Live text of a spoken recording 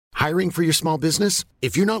Hiring for your small business?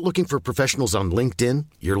 If you're not looking for professionals on LinkedIn,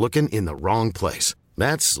 you're looking in the wrong place.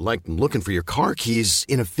 That's like looking for your car keys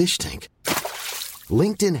in a fish tank.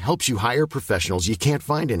 LinkedIn helps you hire professionals you can't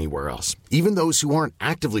find anywhere else, even those who aren't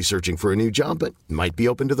actively searching for a new job but might be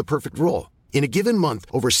open to the perfect role. In a given month,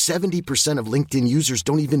 over 70% of LinkedIn users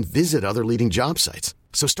don't even visit other leading job sites.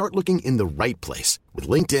 So start looking in the right place.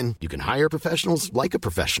 With LinkedIn, you can hire professionals like a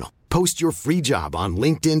professional. Post your free job on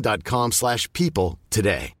linkedin.com/people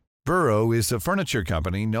today. Burrow is a furniture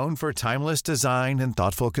company known for timeless design and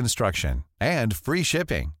thoughtful construction, and free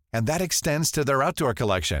shipping, and that extends to their outdoor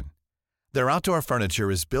collection. Their outdoor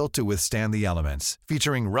furniture is built to withstand the elements,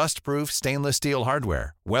 featuring rust-proof stainless steel hardware,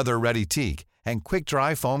 weather-ready teak, and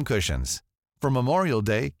quick-dry foam cushions. For Memorial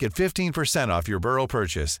Day, get 15% off your Burrow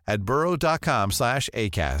purchase at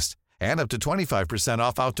burrow.com/acast, and up to 25%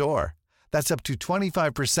 off outdoor. That's up to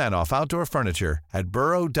 25% off outdoor furniture at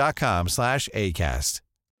burrow.com/acast.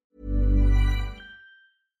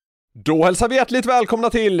 Då hälsar vi hjärtligt välkomna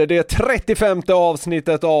till det 35:e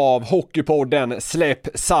avsnittet av Hockeypodden Släpp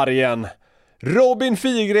sargen. Robin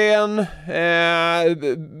Figren,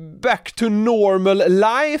 back to normal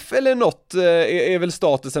life eller något är väl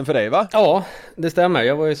statusen för dig, va? Ja, det stämmer.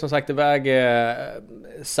 Jag var ju som sagt iväg,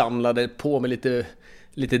 samlade på med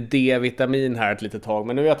lite D-vitamin här ett litet tag,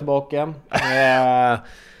 men nu är jag tillbaka.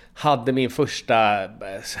 Hade min första,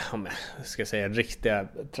 ska jag säga, riktiga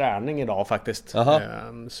träning idag faktiskt.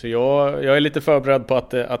 Så jag är lite förberedd på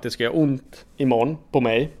att det ska göra ont imorgon på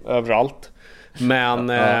mig överallt. Men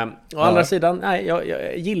å andra sidan, nej, jag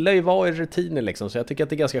gillar ju att vara i rutiner liksom, så jag tycker att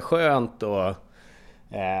det är ganska skönt att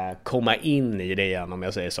komma in i det igen, om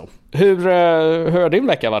jag säger så. Hur har din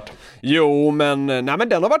vecka varit? Jo, men den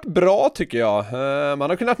har varit bra tycker jag. Man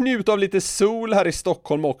har kunnat njuta av lite sol här i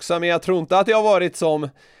Stockholm också, men jag tror inte att jag har varit som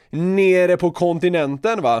nere på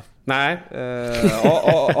kontinenten, va? Nej.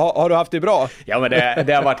 Har du haft det bra? Ja, men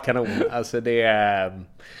det har varit kanon. Alltså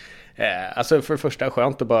alltså för det första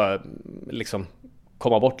skönt att bara liksom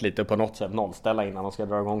komma bort lite på något sätt, nollställa innan man ska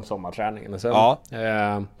dra igång sommarträningen. Sen,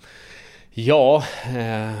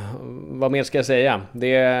 vad mer ska jag säga?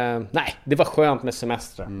 Det var skönt med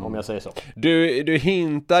semester, om jag säger så. Du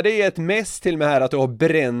hintade i ett mess till mig här att du har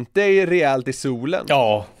bränt dig rejält i solen.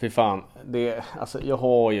 Ja, för fan. Jag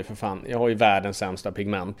har ju världens sämsta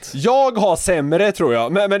pigment. Jag har sämre, tror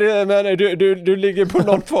jag. Men du ligger på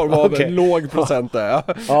någon form av okay. Låg procent där.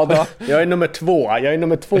 Ja, jag är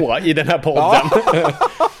nummer två i den här podden.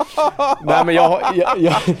 Nej, men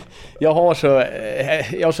jag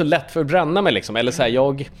har så lätt för att bränna mig liksom. Eller så här,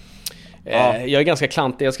 jag är ganska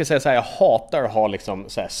klantig. Jag ska säga så här, jag hatar att ha liksom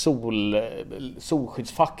så här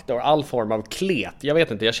solskyddsfaktor, all form av klet. Jag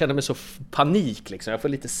vet inte, jag känner mig så panik liksom. Jag får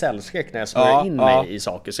lite cellskräck när jag smörjer in mig i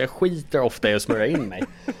saker. Så jag skiter ofta i att smörja in mig.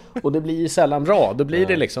 Och det blir ju sällan bra. Då blir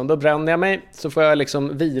det liksom, då bränner jag mig. Så får jag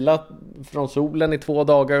liksom vila från solen i 2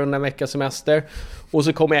 dagar under en veckas semester. Och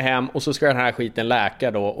så kommer jag hem och så ska den här skiten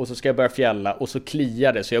läka då. Och så ska jag börja fjälla och så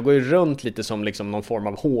kliar det. Så jag går ju runt lite som liksom någon form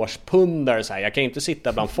av hårspundare så här. Jag kan inte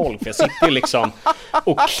sitta bland folk, för jag sitter ju liksom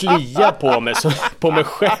och kliar på mig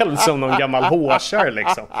själv som någon gammal hårsar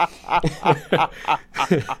liksom.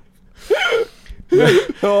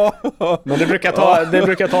 Men det brukar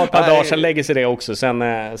ta ett par dagar, sen lägger sig det också. Sen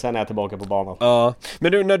är jag tillbaka på banan. Ja.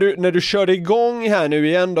 Men du, när du körde igång här nu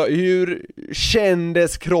igen då, hur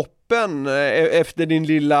kändes kroppen efter din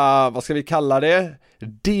lilla, vad ska vi kalla det,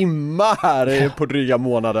 dimma här på dryga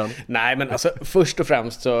månaden? Nej, men alltså först och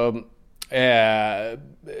främst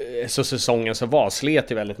så säsongen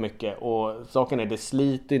slet ju väldigt mycket. Och saken är, det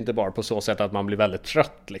sliter inte bara på så sätt att man blir väldigt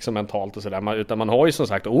trött liksom mentalt och sådär, utan man har ju som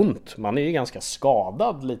sagt ont. Man är ju ganska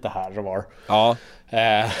skadad lite här och var. Ja.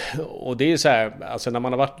 Och det är ju så här, alltså när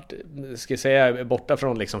man har varit, ska jag säga, borta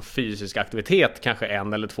från liksom fysisk aktivitet kanske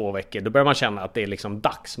 1 eller 2 veckor, då börjar man känna att det är liksom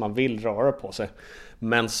dags, man vill röra på sig.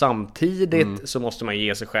 Men samtidigt så måste man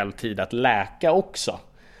ge sig själv tid att läka också.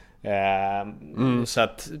 Så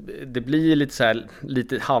att det blir lite så här,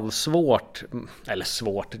 lite halvsvårt, eller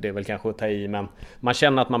svårt, det är väl kanske att ta i, men man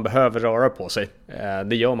känner att man behöver röra på sig.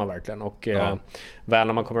 Det gör man verkligen. Och väl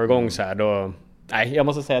när man kommer igång så här, då, nej, jag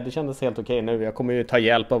måste säga att det kändes helt okej nu. Jag kommer ju ta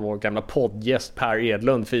hjälp av vår gamla poddgäst Per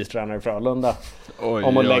Edlund, fystränare i Frölunda,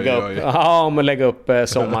 om att lägga upp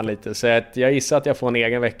sommaren lite. Så att jag gissar att jag får en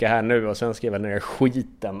egen vecka här nu, och sen ska jag väl ner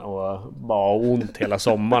skiten och bara ha ont hela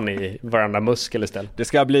sommaren i varandra muskel istället. Det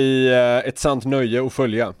ska bli ett sant nöje att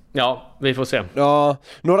följa. Ja, vi får se. Ja,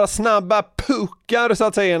 några snabba puckar så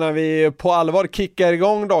att säga när vi på allvar kickar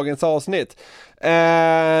igång dagens avsnitt.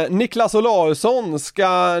 Niklas Olausson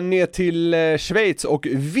ska ner till Schweiz och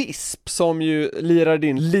Visp som ju lirar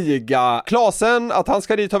din liga. Klasen, att han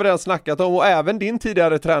ska dit har vi redan snackat om, och även din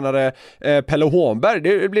tidigare tränare Pelle Hånberg.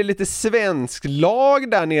 Det blir lite svensk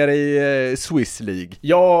lag där nere i Swiss League.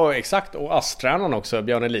 Ja, exakt. Och ASS-tränaren också,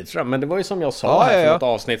 Björn Lidström. Men det var ju som jag sa här för något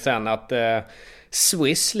avsnitt sen att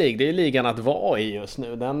Swiss League, det är ju ligan att vara i just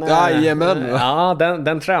nu. Jajamän. Ja,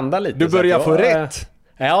 den trendar lite. Du börjar få rätt.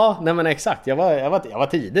 Ja, nej men exakt. Jag var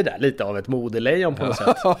tidig där, lite av ett modelejon på något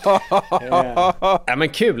sätt. Ja, men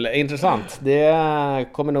kul, intressant. Det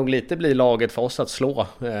kommer nog lite bli laget för oss att slå.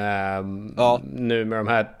 Nu med de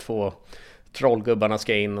här 2 trollgubbarna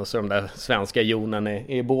ska in och så de där svenska jonen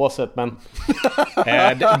i båset. Men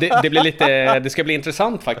det blir lite, det ska bli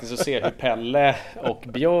intressant faktiskt att se hur Pelle och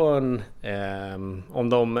Björn, om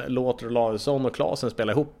de låter Olausson och Klasen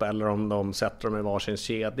spela ihop eller om de sätter dem i varsin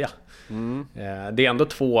kedja. Det är ändå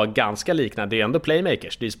 2 ganska liknande. Det är ändå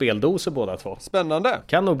playmakers, det är speldoser båda 2. Spännande.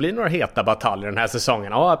 Kan nog bli några heta bataljer den här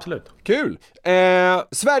säsongen. Ja, absolut. Kul.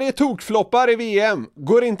 Sverige tokfloppar i VM.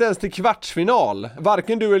 Går inte ens till kvartsfinal.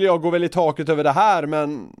 Varken du eller jag går väl i taket över det här,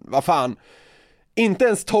 men vad fan. Inte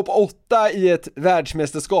ens topp 8 i ett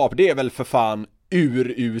världsmästerskap. Det är väl för fan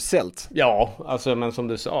uruselt. Ja, alltså, men som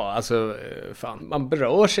du sa, alltså fan, man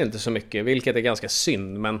berör sig inte så mycket, vilket är ganska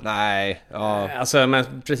synd, men nej, ja. Alltså, men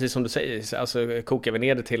precis som du säger, alltså kokar vi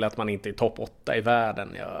ner det till att man inte är topp 8 i världen,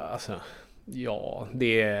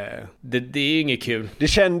 det är inget kul. Det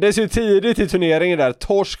kändes ju tidigt i turneringen där.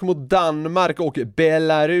 Torsk mot Danmark och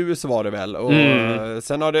Belarus var det väl. Och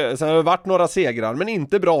sen har det varit några segrar, men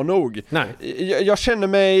inte bra nog. Nej. Jag känner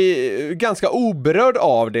mig ganska oberörd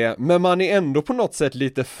av det, men man är ändå på något sätt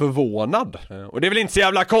lite förvånad. Och det är väl inte så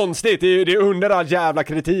jävla konstigt. Det är under all jävla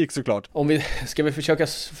kritik såklart. Ska vi försöka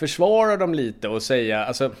försvara dem lite och säga,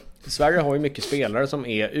 alltså Sverige har ju mycket spelare som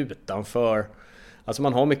är utanför. Alltså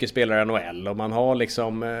man har mycket spelare i NHL och man har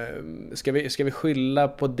liksom, ska vi skylla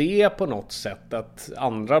på det på något sätt, att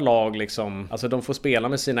andra lag liksom, alltså de får spela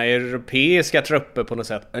med sina europeiska trupper på något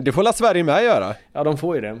sätt. Det får la Sverige med göra. Ja, de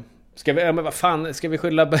får ju det. Men vad fan, ska vi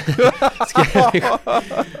skylla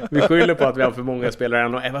vi skyller på att vi har för många spelare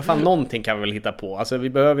och vad fan, någonting kan vi väl hitta på. Alltså vi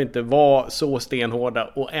behöver inte vara så stenhårda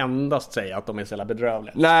och endast säga att de är så jävla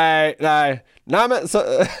bedrövliga. Nej men så,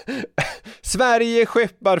 Sverige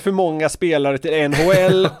skeppar för många spelare till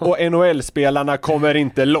NHL och NHL-spelarna kommer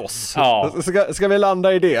inte loss. Ja. Ska vi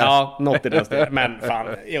landa i det? Ja, något i den stilen. Men fan,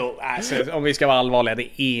 alltså, om vi ska vara allvarliga,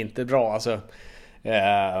 det är inte bra alltså.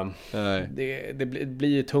 Det blir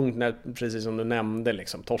ju tungt när, precis som du nämnde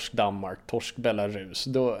liksom, torsk Danmark, torsk Belarus,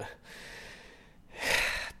 då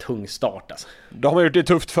tung start alltså. De har gjort det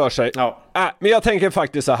tufft för sig. Ja. Men jag tänker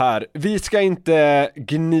faktiskt så här, vi ska inte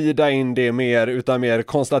gnida in det mer, utan mer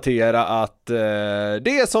konstatera att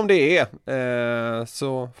det är som det är.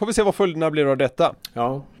 Så får vi se vad följderna blir av detta.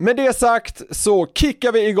 Ja. Med det sagt så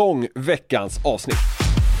kickar vi igång veckans avsnitt.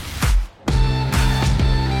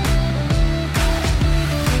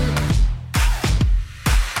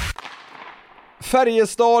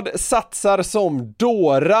 Färjestad satsar som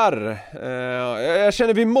dårar. Jag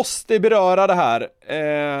känner vi måste beröra det här.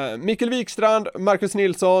 Mikael Wikstrand, Marcus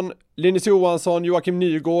Nilsson, Linus Johansson, Joakim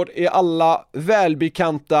Nygård är alla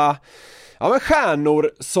välbekanta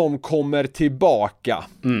stjärnor som kommer tillbaka.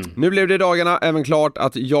 Nu blev det i dagarna även klart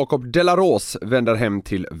att Jakob Delaros vänder hem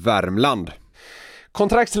till Värmland.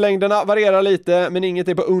 Kontraktslängderna varierar lite, men inget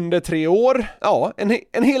är på under 3 år. Ja,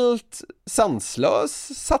 en helt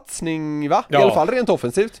sanslös satsning, va? I alla fall rent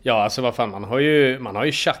offensivt. Ja, alltså vad fan, man har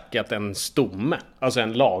ju tjackat en stomme. Alltså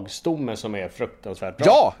en lagstomme som är fruktansvärt bra.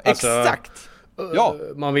 Ja, alltså, exakt. Ja.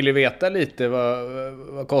 Man vill ju veta lite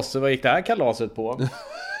vad kostade, vad gick det här kalaset på?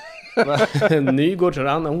 Nygård,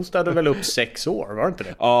 hon stod väl upp 6 år, var det inte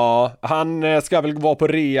det? Ja, han ska väl vara på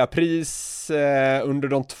reapris under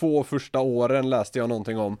de 2 första åren, läste jag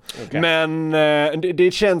någonting om. Okay. Men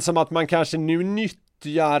det känns som att man kanske nu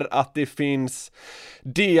nyttjar att det finns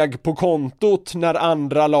deg på kontot när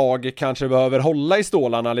andra lag kanske behöver hålla i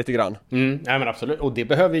stålarna lite grann. Nej men absolut, och det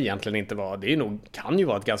behöver egentligen inte vara, det är nog, kan ju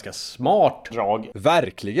vara ett ganska smart drag.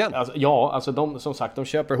 Verkligen. Alltså de, som sagt, de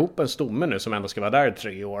köper ihop en stomme nu som ändå ska vara där i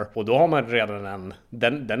 3 år, och då har man redan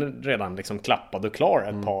den är redan liksom klappad och klar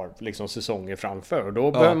ett par liksom säsonger framför, och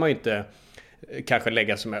då behöver man ju inte kanske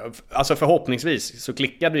lägga som, alltså förhoppningsvis så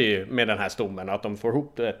klickar det ju med den här stommen att de får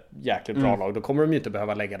ihop ett jäkligt bra lag, då kommer de ju inte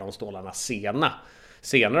behöva lägga de stålarna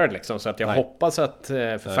senare liksom, så att jag hoppas att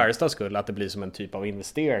för Färjestads skull att det blir som en typ av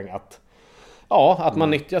investering, Ja, att man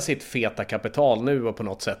nyttjar sitt feta kapital nu och på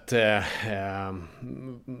något sätt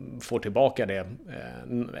får tillbaka det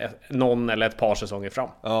någon eller ett par säsonger fram.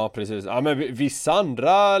 Ja, precis. Ja, men vissa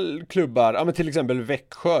andra klubbar, ja, men till exempel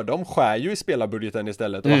Växjö, de skär ju i spelarbudgeten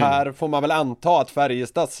istället. Och här får man väl anta att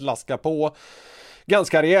Färjestad slaskar på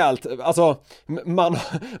ganska rejält. Alltså,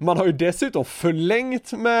 man har ju dessutom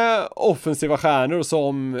förlängt med offensiva stjärnor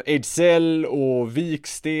som Ejdsell och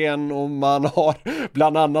Viksten, och man har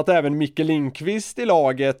bland annat även Micke Lindqvist i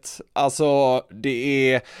laget. Alltså,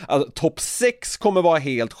 det är topp 6 kommer vara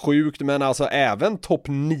helt sjukt, men alltså även topp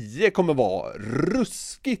 9 kommer vara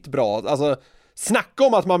ruskigt bra. Alltså, snacka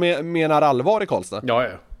om att man menar allvar i Karlstad.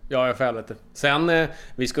 Ja, för helvete. Sen,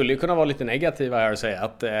 vi skulle ju kunna vara lite negativa här och säga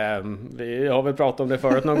att vi har väl pratat om det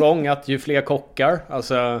förut någon gång, att ju fler kockar,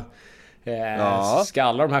 alltså ska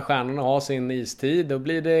alla de här stjärnorna ha sin istid, då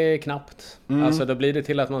blir det knappt. Alltså då blir det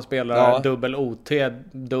till att man spelar dubbel OT,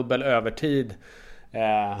 dubbel övertid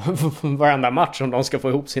varenda match om de ska få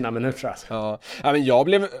ihop sina minuter. Alltså. Ja, men jag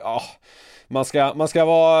blev... Man ska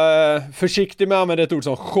vara försiktig med att använda ett ord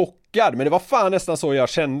som chockad, men det var fan nästan så jag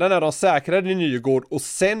kände när de säkrade Nygård och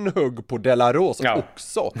sen högg på Delaros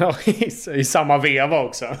också. Ja, i samma veva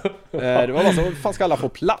också. Det var bara så, fan ska alla få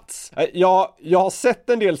plats? Jag har sett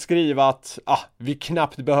en del skriva att vi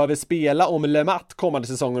knappt behöver spela om Lemat kommande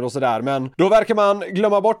säsonger och sådär, men då verkar man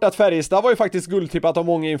glömma bort att Färjestad var ju faktiskt guldtippat av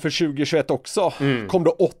många inför 2021 också. Kom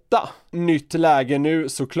då 8. Nytt läge nu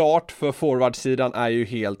såklart, för forwardsidan är ju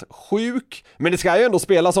helt sjuk. Men det ska ju ändå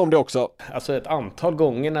spelas om det också. Alltså ett antal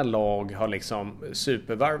gånger när lag har liksom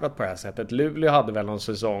supervarvat på det här sättet. Luleå hade väl någon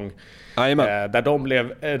säsong där de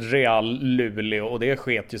blev Real Luleå och det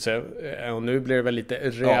sket ju sig. Och nu blir det väl lite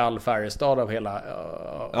Real Färjestad av hela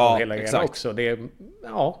grejen också. Det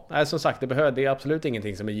är, som sagt, det är absolut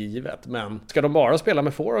ingenting som är givet. Men ska de bara spela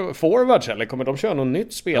med forwards eller kommer de köra något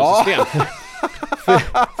nytt spelsystem?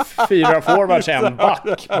 4 forwards, en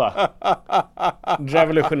back.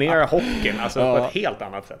 Revolutionera hockeyn, alltså på ett helt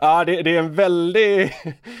annat sätt. Ja, det är en väldigt...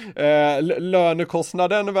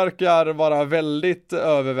 lönekostnaden verkar vara väldigt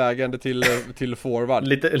övervägande till forward.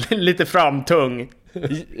 Lite framtung.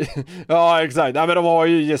 Ja, exakt. Ja, men de har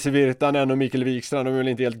ju Jesse Virtanen och Mikael Wikstrand. De är väl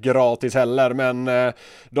inte helt gratis heller, men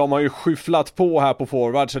de har ju skyfflat på här på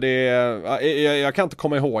forward, så det är, jag kan inte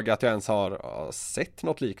komma ihåg att jag ens har sett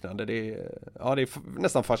något liknande. Det är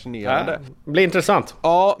nästan fascinerande. Det blir intressant.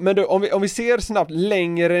 Ja, men du, om vi ser snabbt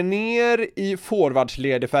längre ner i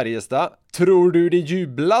forwardsled i Färjestad, tror du det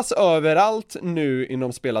jublas överallt nu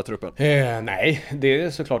inom spelartruppen? Nej, det är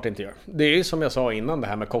såklart inte gör. Det är ju som jag sa innan, det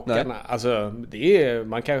här med kockarna. Alltså,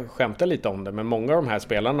 man kan skämta lite om det, men många av de här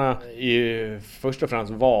spelarna är ju först och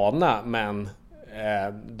främst vana, men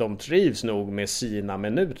de trivs nog med sina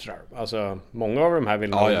minuter. Alltså, många av de här vill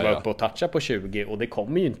nog vara uppe och toucha på 20 och det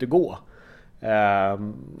kommer ju inte gå.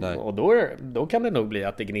 Och då kan det nog bli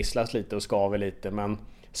att det gnisslas lite och skaver lite, men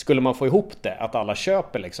skulle man få ihop det, att alla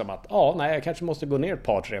köper liksom att jag kanske måste gå ner ett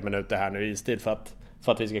par 3 minuter här nu i istid för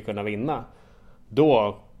att vi ska kunna vinna,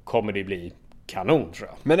 då kommer det bli kanon, tror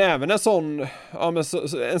jag. Men även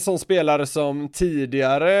en sån spelare som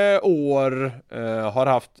tidigare år har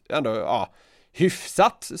haft ändå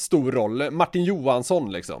hyfsat stor roll, Martin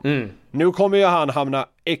Johansson liksom. Nu kommer ju han hamna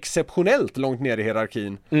exceptionellt långt ner i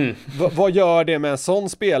hierarkin. Vad gör det med en sån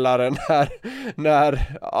spelare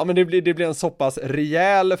när det blir en så pass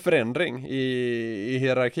rejäl förändring i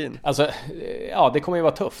hierarkin? Alltså, det kommer ju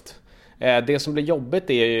vara tufft. Det som blir jobbigt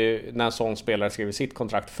är ju när en sån spelare skriver sitt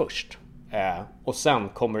kontrakt först. Och sen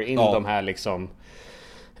kommer in de här liksom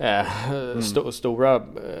stora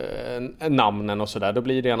namnen och sådär, då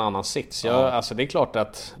blir det en annan sits. Alltså det är klart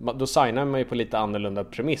att då signar man ju på lite annorlunda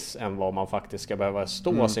premiss än vad man faktiskt ska behöva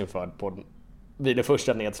stå sin för vid det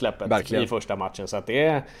första nedsläppet. Verkligen. I första matchen, så att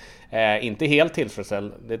det är inte helt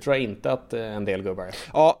tillfredsställande. Det tror jag inte att en del gubbar är.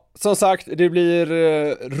 Ja, som sagt, det blir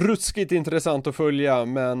ruskigt intressant att följa,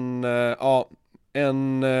 men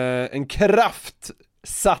en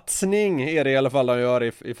satsning är det i alla fall de gör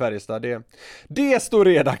i Färjestad. Det står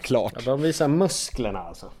redan klart. Ja, de visar musklerna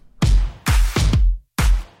alltså.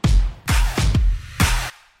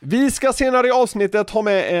 Vi ska senare i avsnittet ha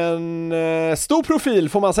med en stor profil,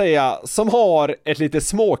 får man säga, som har ett lite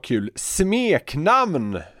småkul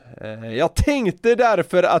smeknamn. Jag tänkte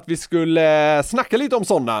därför att vi skulle snacka lite om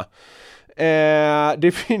sådana.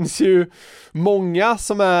 Det finns ju många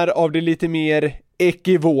som är av det lite mer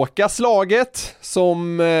ekivoka slaget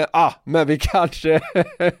som, men vi kanske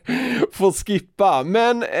får skippa.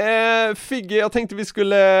 Men Figge, jag tänkte vi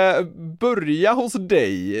skulle börja hos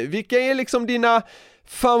dig. Vilka är liksom dina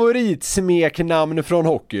favoritsmeknamn från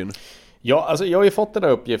hockeyn? Ja, alltså jag har ju fått den här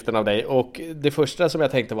uppgiften av dig och det första som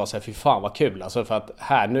jag tänkte var så här, fy fan vad kul, alltså för att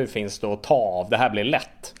här nu finns det att ta av, det här blir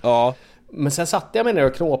lätt. Ja. Men sen satte jag mig ner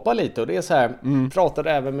och knåpade lite och det är så här,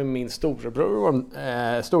 pratade även med min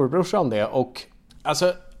storebrorsa om det och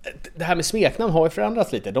alltså det här med smeknamn har ju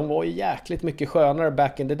förändrats lite. De var ju jäkligt mycket skönare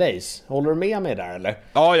back in the days. Håller du med mig där eller?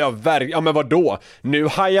 Ja, ja men vadå? Nu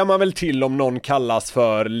hajar man väl till om någon kallas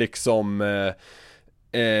för liksom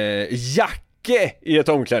Jacke i ett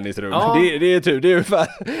omklädningsrum. Ja. Det är typ, det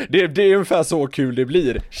är ungefär så kul det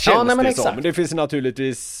blir. Känns nej, men det exakt. som. Men det finns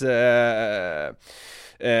naturligtvis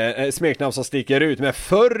smeknamn som sticker ut. Men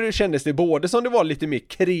förr kändes det både som det var lite mer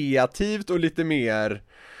kreativt och lite mer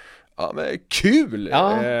men kul.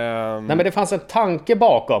 Ja. Nej, men det fanns en tanke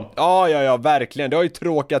bakom. Ja, verkligen. Det har ju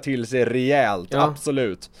tråkat till sig rejält, Ja.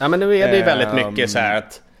 absolut. Ja, men nu är det ju väldigt mycket så här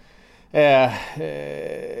att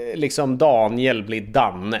liksom Daniel blir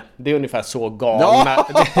Danne. Det är ungefär så galna.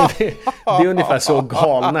 Det är ungefär så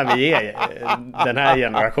galna vi är den här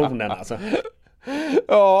generationen alltså.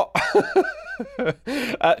 Ja.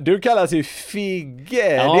 Du kallas ju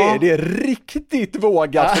Figge. Ja. Det är riktigt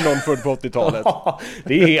vågat för någon född på 80-talet.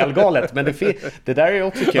 Det är helt galet. Men det där är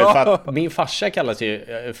också kul för att min farsa kallas ju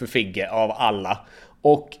för Figge av alla.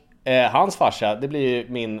 Och hans farsa, det blir ju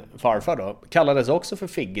min farfar då, kallades också för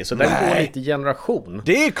Figge. Så den går lite generation.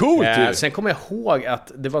 Det är coolt ju. Sen kommer jag ihåg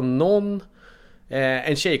att det var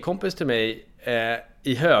en tjejkompis till mig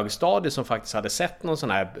i högstadiet som faktiskt hade sett någon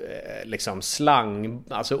sån här liksom slang,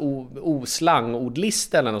 alltså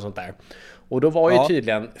slangordlista eller något sånt där. Och då var ju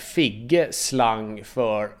tydligen Figge slang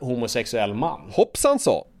för homosexuell man. Hoppsan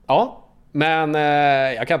så. Ja, men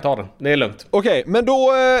jag kan ta den. Det är lugnt. Okej, men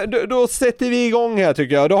då sätter vi igång här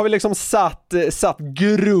tycker jag. Då har vi liksom satt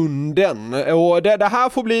grunden. Och det här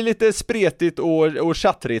får bli lite spretigt och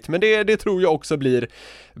chattrigt. Men det tror jag också blir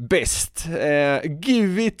bäst.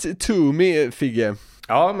 Give it to me, Figge.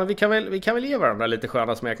 Ja, men vi kan väl ge varandra lite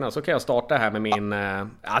sköna smeknamn. Så kan jag starta här med min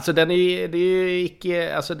alltså det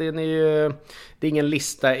är ingen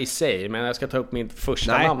lista i sig, men jag ska ta upp min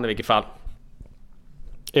första namn i vilket fall.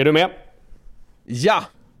 Är du med? Ja.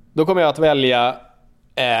 Då kommer jag att välja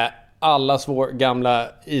allas vår gamla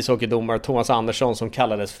ishockeydomare Thomas Andersson som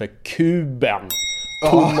kallades för Kuben.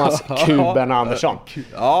 Thomas Kuben Andersson.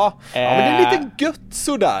 Ja, men det är lite gött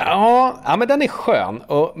sådär. Ja, men den är skön.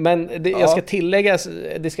 Men det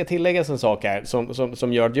ska tilläggas en sak här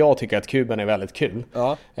som gör att jag tycker att Kuben är väldigt kul.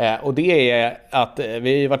 Ja. Och det är att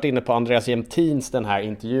vi har varit inne på Andreas Jämtins den här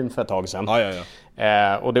intervjun för ett tag sedan. Ja.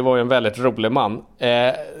 Och det var ju en väldigt rolig man.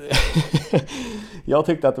 Jag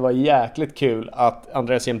tyckte att det var jäkligt kul att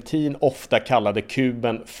Andreas Jämtin ofta kallade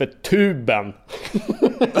Kuben för Tuben.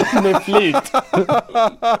 Med flit.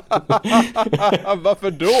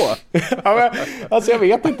 Varför då? Ja, men, alltså jag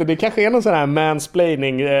vet inte, det kanske är någon sån här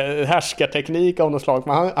mansplaining härskarteknik av något slag.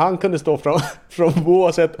 Men han kunde stå från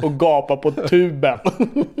båset och gapa på tuben.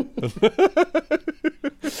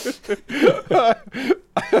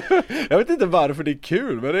 Jag vet inte varför det är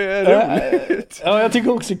kul, men det är roligt. Ja, jag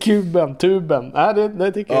tycker också tuben. Nej,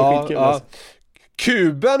 det tycker jag är skitkul. Ja. Alltså.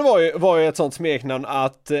 Kuben var ju ett sånt smeknamn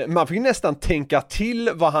att man fick nästan tänka till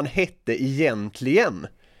vad han hette egentligen.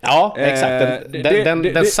 Ja, exakt.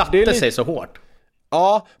 Den satte sig så hårt.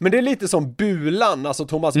 Ja, men det är lite som Bulan, alltså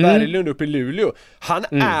Thomas Berglund uppe i Luleå. Han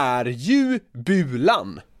är ju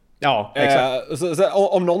Bulan. Ja, exakt. Så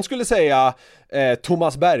om någon skulle säga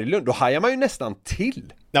Thomas Berglund, då hajar man ju nästan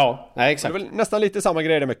till. Ja, exakt. Det är väl nästan lite samma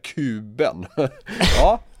grej där med Kuben.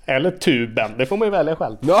 Ja. Eller tuben, det får man ju välja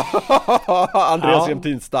själv. Andreas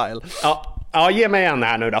Jämtin-style. Ja, ge mig en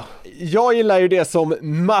här nu då. Jag gillar ju det som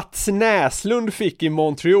Mats Näslund fick i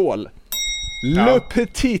Montreal. Le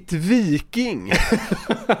Petit Viking.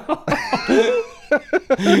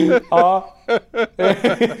 Ja.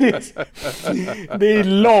 Det är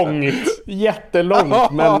långt,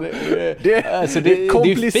 jättelångt, men det är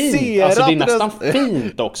komplicerat. Det är fint. Alltså det är nästan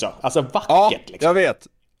fint också. Alltså vackert liksom. Jag vet.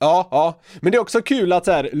 Ja, men det är också kul att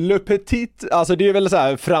så här, Le Petit, alltså det är väl så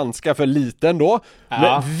här franska för liten då.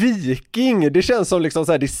 Men viking, det känns som liksom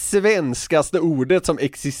så här det svenskaste ordet som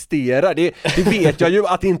existerar. Det vet jag ju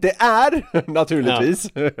att det inte är, naturligtvis.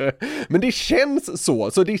 Men det känns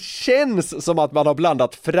så det känns som att man har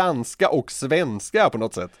blandat franska och svenska på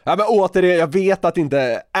något sätt. Ja, men återigen, jag vet att det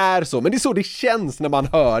inte är så, men det är så det känns när man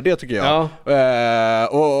hör det, tycker jag.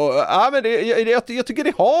 Men jag tycker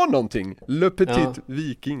det har någonting. Le Petit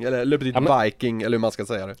Viking. viking, eller Le Petit Viking, eller hur man ska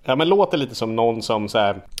säga det. Ja, men låter lite som någon som så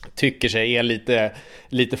här, tycker sig är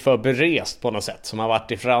lite för berest på något sätt. Som har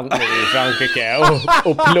varit i Frankrike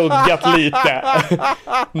och pluggat lite.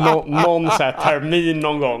 Någon så här termin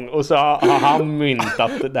någon gång. Och så har han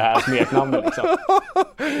myntat det här smeknamnet liksom.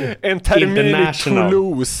 En termin i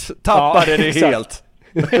Toulouse tappade det helt.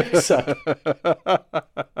 Exakt.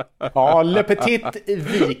 Ja, Le Petit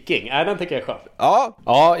Viking. Den tycker jag är skön.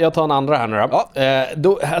 Ja, jag tar en andra här nu då.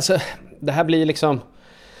 Ja. Alltså, det här blir liksom...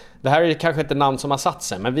 Det här är kanske inte namn som har satt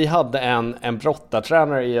sig, men vi hade en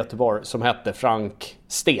brottartränare i Göteborg som hette Frank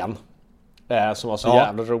Sten. Som var så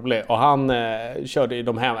jävla rolig. Och han körde ju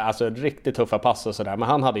de här alltså, riktigt tuffa pass och sådär. Men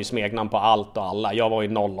han hade ju smeknamn på allt och alla. Jag var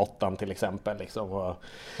i 08 till exempel liksom.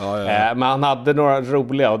 Men han hade några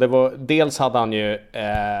roliga. Och det var, dels hade han ju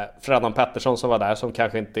Fredan Pettersson som var där, som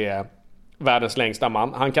kanske inte är världens längsta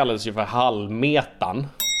man. Han kallades ju för halvmetan.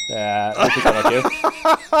 Det tyckte jag var kul.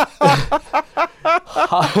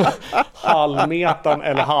 Halvmetan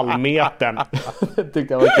eller halvmetern. Det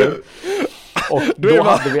tyckte jag var kul. Och då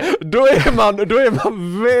är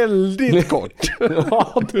man väldigt kort.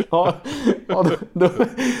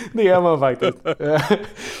 Det är man faktiskt.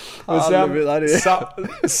 Och sen,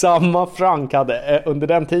 samma Frank hade under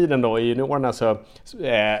den tiden då i juniorerna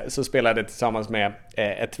så spelade tillsammans med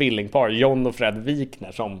ett tvillingpar, John och Fred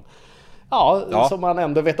Wikner, som som man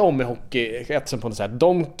ändå vet om i hockeykretsen på något sätt.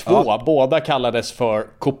 De två, båda kallades för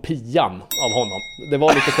kopian av honom. Det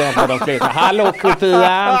var lite skönt när de flög. Hallå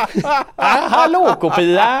kopian! Hallå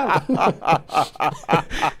kopian!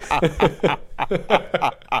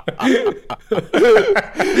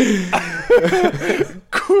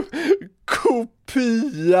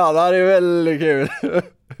 Kopia, det är väldigt kul.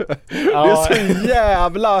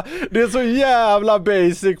 Det är så jävla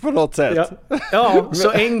basic på något sätt. Ja,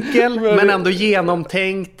 så enkel men ändå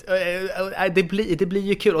genomtänkt. Det blir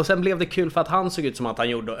ju kul. Och sen blev det kul för att han såg ut som att han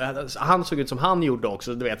gjorde. Han såg ut som han gjorde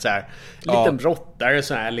också. Du vet så här, liten brottare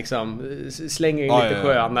så här liksom, slänger in lite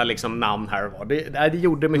sköna liksom namn här och var. Det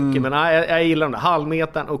gjorde mycket, men jag gillar de där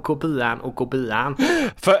halvmetern och kopian.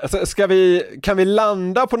 Kan vi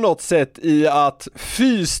landa på något sätt i att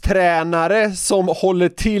fystränare som håller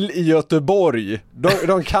till i Göteborg,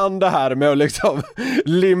 de kan det här med att liksom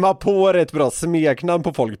limma på ett bra smeknamn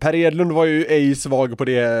på folk. Per Edlund var ju ej svag på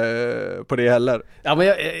det heller. Ja,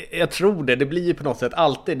 men jag tror det blir ju på något sätt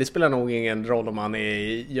alltid. Det spelar nog ingen roll om man är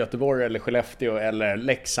i Göteborg eller Skellefteå eller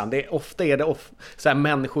Leksand. Ofta är det så här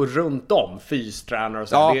människor runt om, fystränare och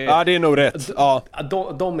så. Det är nog rätt.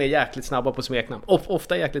 De är jäkligt snabba på smeknamn.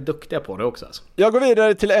 Ofta jäkligt duktiga på det också alltså. Jag går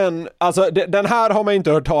vidare till alltså den här har man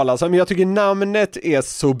inte hört talas om, men jag tycker namnet är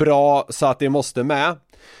så bra så att det måste med.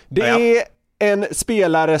 Det är en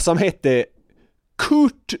spelare som hette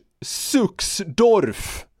Kurt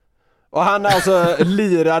Suxdorf. Och han alltså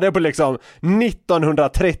lirade på liksom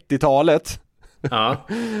 1930-talet. Ja.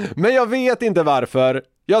 Men jag vet inte varför.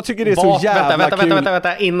 Jag tycker det är så jävla kul.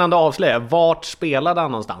 Vänta, innan du avslöjar. Vart spelade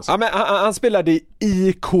han någonstans? Ja, men han spelade i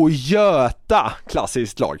IK Göta,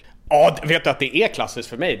 klassiskt lag. Ja, vet du att det är klassiskt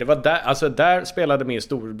för mig? Det var där spelade min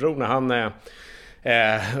storbror när han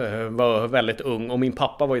var väldigt ung, och min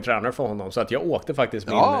pappa var ju tränare för honom, så att jag åkte faktiskt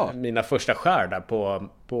mina första skär där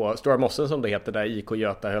på Stora Mossen som det heter, där IK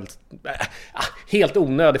Göta höll. Helt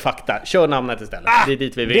onödig fakta. Kör namnet istället. Det är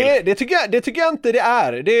dit vi vill. Det tycker jag inte det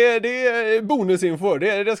är. Det är bonusinfo.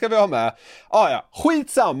 Det ska vi ha med.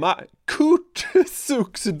 Skitsamma. Kurt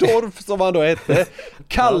Suxdorf, som han då hette,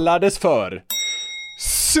 kallades för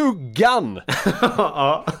Suggan.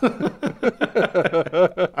 Ja.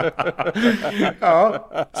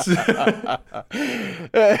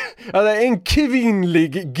 Alltså, en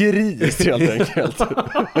kvinnlig gris helt enkelt.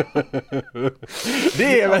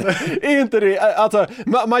 Det är inte det. Alltså,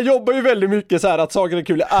 man jobbar ju väldigt mycket så här att saker är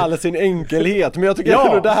kul i all sin enkelhet, men jag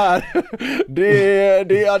tycker att det här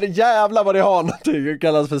det är jävla vad det har någonting. Det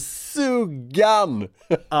kallas för Suggan.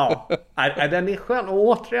 Ja, den är skön. Och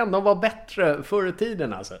återigen, de var bättre förr i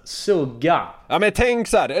tiden alltså. Sugga. Ja, men tänk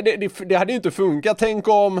så här, det hade ju inte funkat. Tänk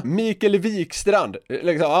om Mikael Wikstrand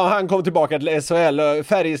liksom, han kom tillbaka till SHL och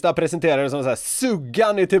Färjestad presenterade som så här: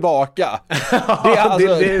 Suggan är tillbaka. Det hade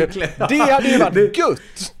ju varit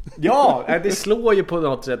gött. Ja, det slår ju på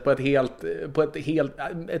något sätt på ett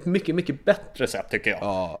mycket, mycket bättre sätt tycker jag.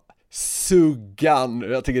 Ja. Suggan,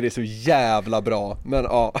 jag tycker det är så jävla bra. Men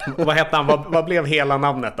Och vad hette han? Vad blev hela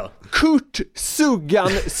namnet då? Kurt Suggan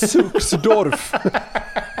Suxdorf.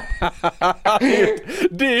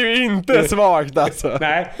 Det är ju inte svagt alltså.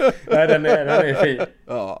 Nej, den är fin.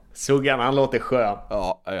 Ja. Suggan, han låter skön.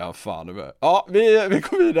 Ja, fan det med. Ja, vi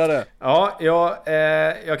går vidare. Ja,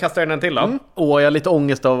 jag kastar in en till då. Och jag har lite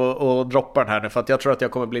ångest av att droppa den här nu, för att jag tror att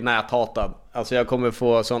jag kommer bli näthatad. Alltså jag kommer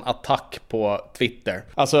få sån attack på Twitter.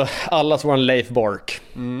 Alltså allas våran Leif Bork.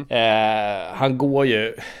 Han går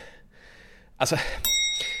ju... Alltså...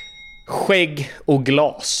 Skägg och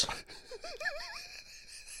glas.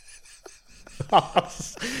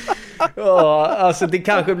 Alltså det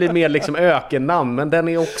kanske blir mer liksom ökennamn, men den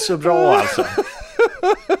är också bra alltså.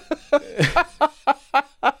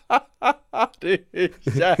 Det är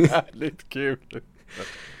jävligt kul.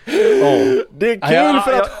 Det är kul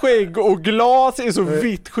för att skägg och glas är så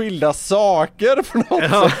vitt skilda saker på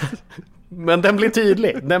något sätt. Men den blir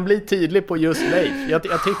tydlig. Den blir tydlig på just Leif. Jag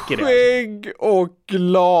tycker det. Skägg och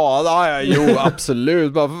glas. Jo,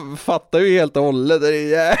 absolut. Man fattar ju helt och hållet. Det är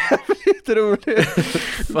jävligt roligt.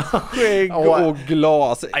 Skägg och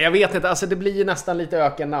glas. Jag vet inte. Alltså det blir ju nästan lite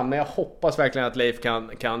ökennamn. Men jag hoppas verkligen att Leif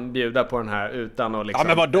kan bjuda på den här utan att liksom...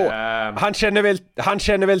 Ja, men vadå? Han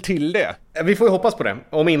känner väl till det? Vi får ju hoppas på det.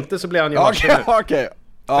 Om inte så blir han ju Okej.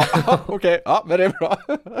 Ja, okej. Ja, men det är bra.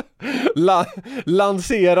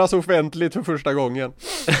 Lanseras offentligt för första gången.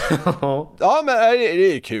 Ja, men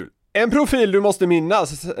det är kul. En profil du måste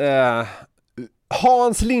minnas.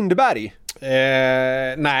 Hans Lindberg.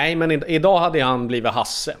 Nej, men idag hade han blivit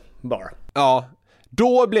Hasse bara. Ja,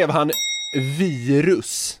 då blev han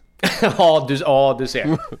virus.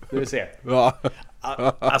 Du ser. Ja.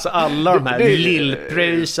 Alltså alla de här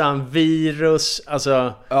Lillpröjsan, virus,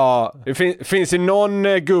 alltså... Ja, det finns ju någon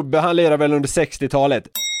gubbe, han lirar väl under 60-talet.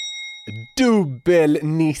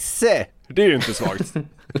 Dubbelnisse. Det är ju inte svagt.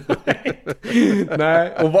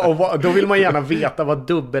 Nej, och då vill man gärna veta vad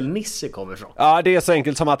dubbelnisse kommer ifrån. Ja, det är så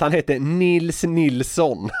enkelt som att han hette Nils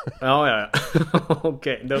Nilsson. Ja.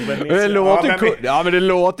 Okej, dubbelnisse. Men det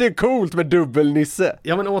låter ju coolt med dubbelnisse.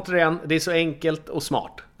 Ja, men återigen, det är så enkelt och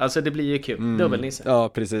smart. Alltså det blir ju kul, dubbelnisse. Ja,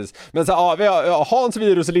 precis. Men så, vi har Hans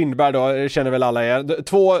Virus Lindberg då, känner väl alla er.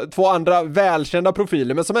 Två andra välkända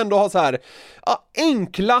profiler, men som ändå har så här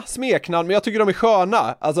enkla smeknamn, men jag tycker de är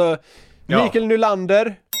sköna. Alltså, Mikael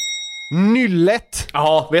Nylander, Nyllet.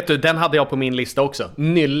 Ja, vet du, den hade jag på min lista också.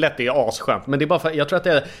 Nyllet är asskönt, men det är bara för jag tror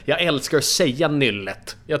att jag älskar att säga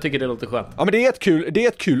nyllet. Jag tycker det låter skönt. Ja, men det är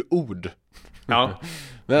ett kul ord. Ja.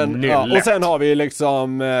 Men, och sen har vi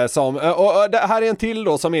liksom och det här är en till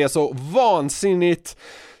då som är så vansinnigt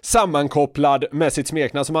sammankopplad med sitt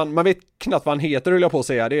smeknamn så man vet knappt vad han heter, höll jag på att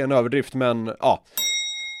säga. Det är en överdrift, men ja.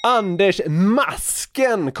 Anders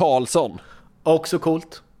Masken Karlsson. Också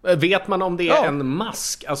coolt. Vet man om det är en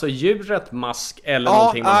mask, alltså djuret mask eller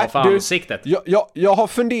någonting man har för ansiktet? Jag har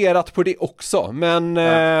funderat på det också, men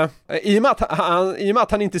i och med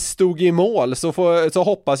att han inte stod i mål så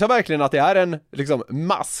hoppas jag verkligen att det är en liksom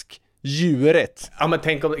mask. Djuret. Ja, men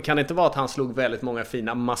tänk om, kan det inte vara att han slog väldigt många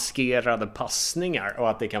fina maskerade passningar och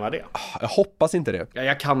att det kan vara det? Jag hoppas inte det. Ja,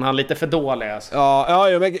 jag kan han lite för dålig alltså. Ja,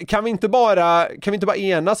 men kan vi inte bara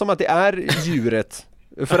enas om att det är djuret?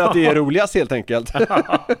 För att det är roligast helt enkelt.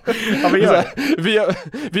 Ja, vi gör det.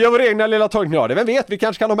 Vi har vår egna lilla tolkning av det. Vem vet, vi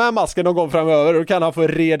kanske kan ha med masken någon gång framöver och kan han få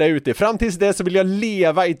reda ut det. Fram tills dess så vill jag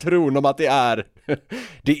leva i tron om att det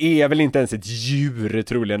är väl inte ens ett djur,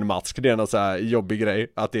 troligen en mask. Det är en så här jobbig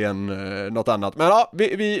grej att det är något annat. Men ja,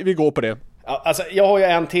 vi går på det. Ja, alltså, jag har ju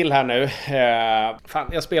en till här nu.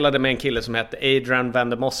 Jag spelade med en kille som hette Adrian Van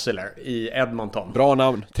der Mosseler i Edmonton. Bra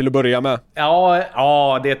namn till att börja med.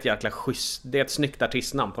 Ja, det är ett jäkla schysst. Det är ett snyggt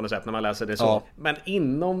artistnamn på något sätt när man läser det så. Ja. Men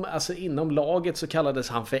inom laget så kallades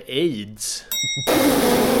han för AIDS.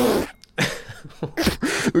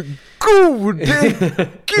 Gode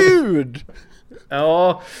Gud!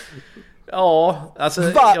 Ja, alltså...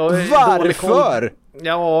 Varför?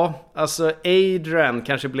 Ja, alltså Adrian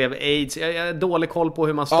kanske blev AIDS. Jag har dålig koll på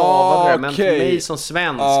hur man stavade det, men för mig som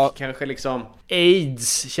svensk kanske liksom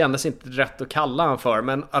AIDS kändes inte rätt att kalla han för,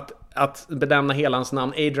 men att benämna hela hans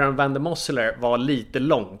namn Adrian Van der Mosseler var lite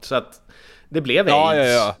långt, så att det blev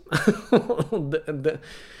AIDS. Ja.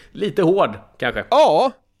 Lite hård kanske.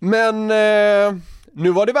 Ja, men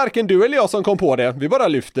nu var det varken du eller jag som kom på det. Vi bara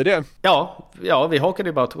lyfte det. Ja, vi hakade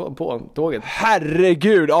ju bara på tåget.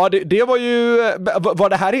 Herregud, ja det var ju... Var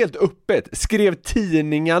det här helt öppet? Skrev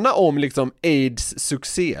tidningarna om liksom AIDS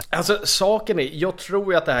succé? Alltså saken är, jag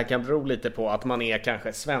tror ju att det här kan bero lite på att man är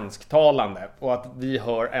kanske svensktalande och att vi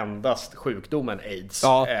hör endast sjukdomen AIDS.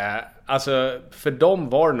 Ja. Alltså, för dem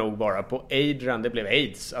var det nog bara på Adrian det blev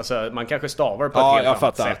AIDS. Alltså, man kanske stavar på ett helt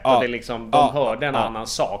annat sätt. Och det liksom, de hörde en annan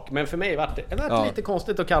sak. Men för mig var det lite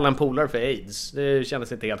konstigt att kalla en polare för AIDS. Det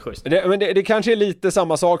kändes inte helt schysst. Men det kanske är lite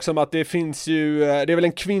samma sak som att det finns ju, det är väl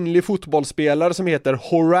en kvinnlig fotbollsspelare som heter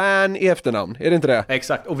Horan i efternamn. Är det inte det?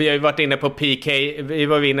 Exakt, och vi har ju varit inne på vi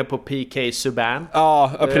var inne på PK Subban.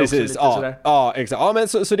 Ja, precis. Ja, exakt. Ja, men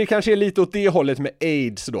så det kanske är lite åt det hållet med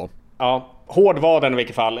AIDS då. Ja, hård var den i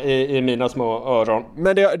vilket fall i mina små öron.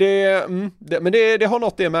 Men det har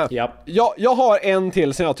något det med. Ja. Jag har en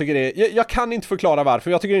till som jag tycker är, jag kan inte förklara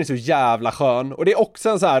varför, jag tycker den är så jävla skön. Och det är också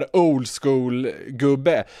en så här old school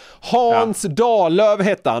gubbe. Hans Dahlöf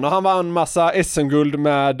hette han, och han vann massa SM-guld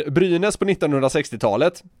med Brynäs på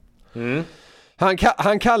 1960-talet.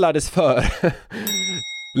 Han kallades för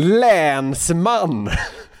länsman.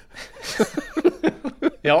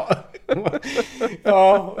 Ja,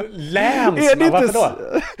 länsman, är det inte, varför då?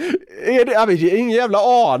 Jag har ingen jävla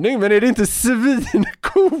aning, men är det inte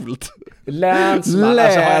svincoolt?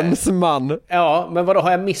 Länsman. Ja, men vadå,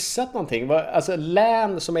 har jag missat någonting? Alltså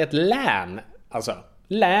län som är ett län, alltså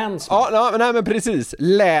länsman. Ja, nej men precis.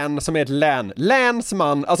 Län som är ett län.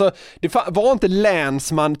 Länsman, alltså det var inte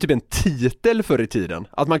länsman typ en titel förr i tiden?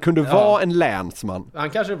 Att man kunde vara en länsman. Han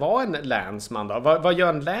kanske var en länsman då. Vad gör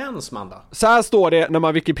en länsman då? Så här står det när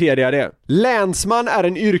man Wikipedia det. Länsman är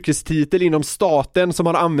en yrkestitel inom staten som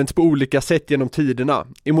har använts på olika sätt genom tiderna.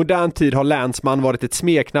 I modern tid har länsman varit ett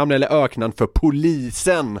smeknamn eller öknamn för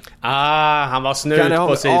polisen. Han var snut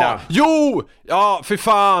på sidan. Jo! Ja, för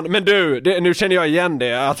fan. Men du, nu känner jag igen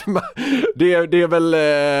det. Att det är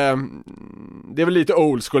väl lite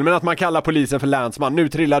old school, men att man kallar polisen för länsman. Nu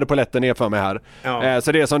trillade polletten ner för mig här. Ja.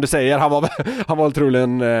 Så det är som du säger, han var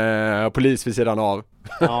troligen polis vid sidan av.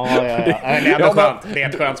 Ja. Det är skönt. Det är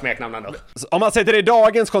ett skönt smeknamn ändå. Om man sätter det i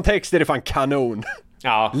dagens kontext är det fan kanon.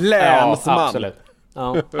 Ja, länsman. Ja, absolut.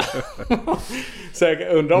 Ja. Så jag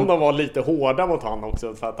undrar om de var lite hårda mot han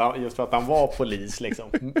också, just för att han var polis liksom.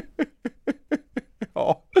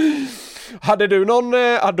 Ja. Hade du någon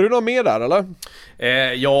mer där eller?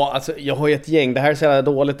 Ja, alltså jag har ju ett gäng. Det här är så jävla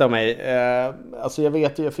dåligt av mig. Alltså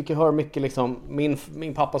jag fick ju höra mycket liksom.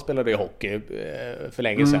 Min pappa spelade ju hockey för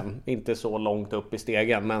länge sedan. Inte så långt upp i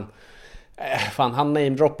stegen, men fan, han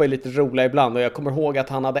namedroppar ju lite roliga ibland. Och jag kommer ihåg att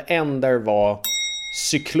han hade en där var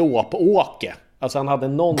Cyklop-Åke. Alltså han hade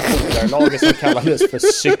någon fodarlaget som kallades för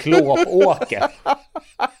Cyklop-Åke.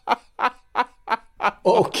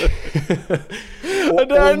 Och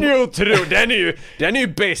den är ju otrolig. Den är ju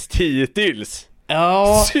bäst hittills.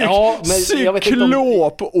 Ja, men jag vet inte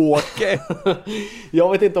Cyklop-Åke.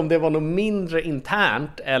 Jag vet inte om det var något mindre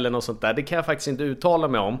internt eller något sånt där. Det kan jag faktiskt inte uttala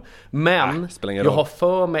mig om. Men jag har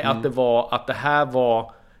för mig att det här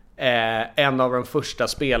var en av de första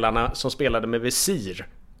spelarna som spelade med visir.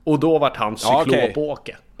 Och då var han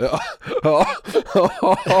Cyklop-Åke.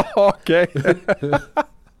 Okej.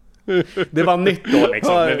 Det var nytt då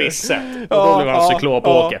liksom, med visset. Och då blev han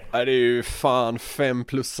Cyklop-Åke. Det är ju fan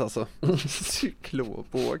 5+ alltså.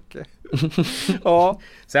 Cyklop-Åke. Ja.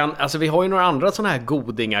 Sen, alltså vi har ju några andra såna här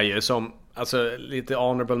godingar ju, som alltså lite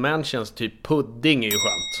honorable mentions, typ pudding är ju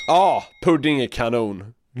skönt. Ja, pudding är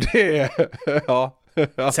kanon. Det är, ja.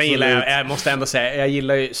 Sen gillar jag måste ändå säga, jag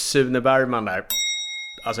gillar ju Sune Bergman där.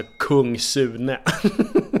 Alltså kung Sune.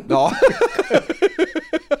 Ja.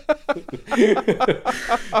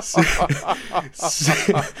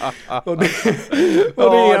 Och det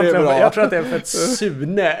är egentligen, jag tror att det är för att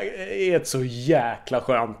Sune är ett så jäkla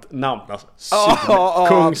skönt namn alltså. Sune,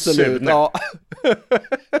 kung absolut. Sune. Ja.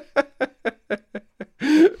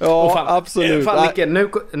 Ja, fan, absolut. Fan, Micke,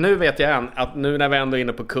 nu vet jag att nu när vi ändå är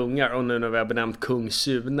inne på kungar och nu när vi har benämnt kung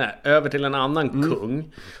Sune, över till en annan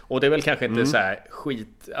kung. Och det är väl kanske inte så här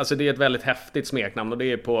skit. Alltså det är ett väldigt häftigt smeknamn och det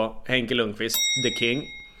är på Henke Lundqvist, The King.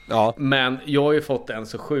 Ja. Men jag har ju fått en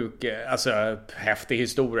så sjuk, alltså häftig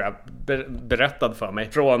historia berättad för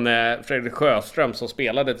mig från Fredrik Sjöström som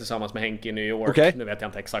spelade tillsammans med Henke i New York. Okay. Nu vet jag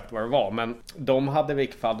inte exakt vad det var, men de hade i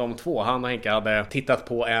vilket fall, de två, han och Henke hade tittat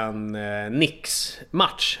på en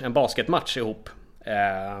Knicks-match, en basketmatch ihop.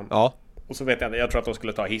 Ja. Och så vet jag tror att de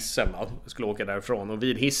skulle ta hissen då, skulle åka därifrån, och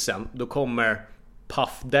vid hissen då kommer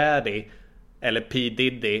Puff Daddy eller P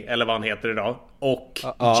Diddy eller vad han heter idag och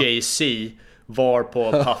Jay-Z, var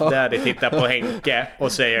på Puff Daddy tittar på Henke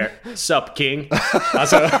och säger Sup King.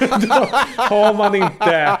 Alltså då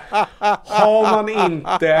har man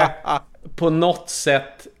inte på något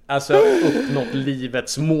sätt alltså uppnått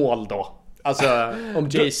livets mål då. Alltså om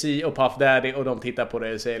Jay-Z och Puff Daddy och de tittar på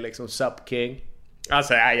det och säger liksom Sup King.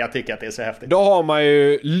 Alltså, nej, jag tycker att det är så häftigt. Då har man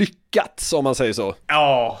ju lyckats, om man säger så.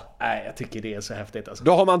 Ja, nej, jag tycker det är så häftigt alltså.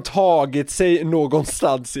 Då har man tagit sig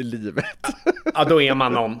någonstans i livet. Ja, då är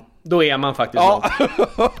man någon. Då är man faktiskt någon.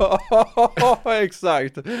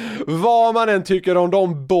 Exakt. Vad man än tycker om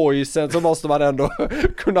de boysen så måste man ändå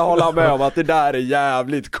kunna hålla med om att det där är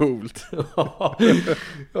jävligt coolt.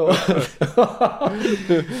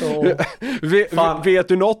 Vet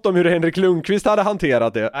du något om hur Henrik Lundqvist hade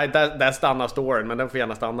hanterat det? Nej, där stannar storyn, men den får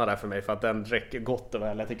gärna stanna där för mig för att den räcker gott och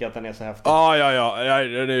väl. Jag tycker att den är så häftig. Ja,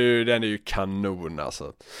 den är ju kanon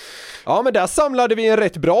alltså. Ja, men där samlade vi en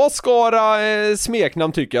rätt bra skara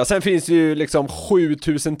smeknamn tycker jag. Sen finns ju liksom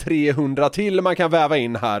 7300 till man kan väva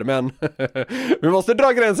in här, men vi måste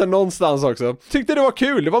dra gränsen någonstans också. Tyckte det var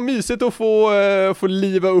kul, det var mysigt att få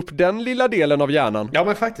liva upp den lilla delen av hjärnan. Ja,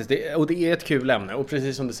 men faktiskt, det är ett kul ämne. Och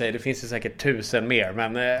precis som du säger, det finns ju säkert 1000 mer,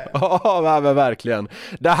 men... Ja, men verkligen.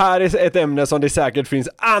 Det här är ett ämne som det säkert finns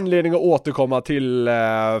anledning att återkomma till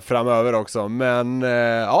framöver också. Men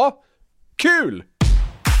ja, kul!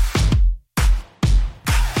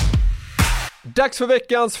 Dags för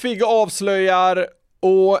veckans Figge avslöjar,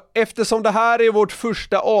 och eftersom det här är vårt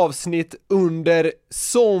första avsnitt under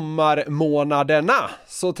sommarmånaderna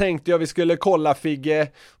så tänkte jag vi skulle kolla, Figge,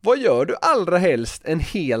 vad gör du allra helst en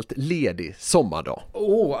helt ledig sommardag?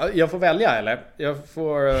 Jag får välja eller? Jag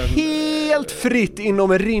får... Helt fritt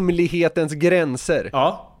inom rimlighetens gränser.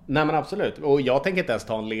 Ja. Nej men absolut, och jag tänker inte ens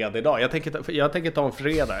ta en ledig dag. Jag tänker ta en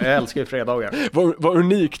fredag, jag älskar ju fredagar. Vad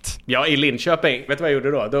unikt. Ja, i Linköping, vet du vad jag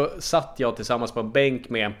gjorde då? Då satt jag tillsammans på en bänk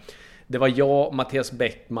med... Det var jag, Mattias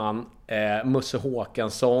Bäckman, Musse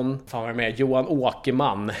Håkansson, fan var det med? Johan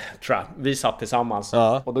Åkerman, tror jag. Vi satt tillsammans.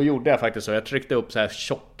 Ja. Och då gjorde jag faktiskt så. Jag tryckte upp så här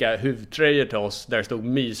tjocka huvtröjor till oss där det stod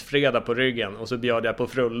mysfredag på ryggen. Och så bjöd jag på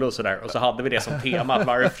frulle och sådär. Och så hade vi det som tema att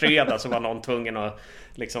varje fredag så var någon tvungen att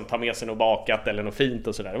liksom ta med sig något bakat eller något fint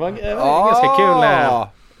och sådär. Det var ganska kul.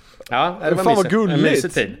 Ja, det var fan vad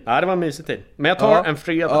gulligt. Ja, det var en mysig tid. Men jag tar en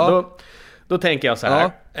fredag. Då tänker jag så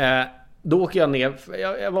här. Då åker jag ner.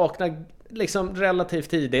 Jag vaknar liksom relativt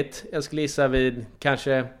tidigt. Jag skulle gissa vid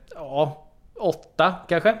kanske 8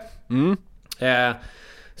 kanske.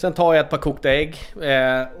 Sen tar jag ett par kokta ägg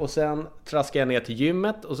och sen traskar jag ner till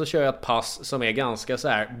gymmet och så kör jag ett pass som är ganska så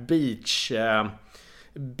här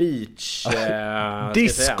beach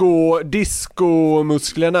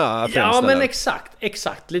disco-musklerna. Ja, men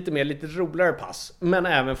exakt. Lite roligare pass. Men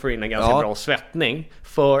även få in en ganska bra svettning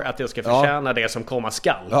för att jag ska förtjäna det som komma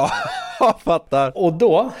skall. Ja, fattar. Och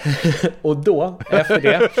då efter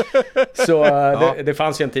det så det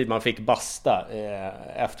fanns ju en tid man fick basta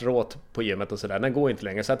efteråt på gymmet och sådär. Den går inte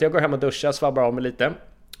längre. Så att jag går hem och duschar, svabbar av mig lite.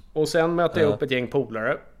 Och sen möter jag upp ett gäng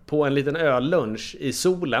polare på en liten öllunch i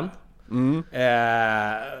solen.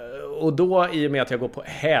 Och då, i och med att jag går på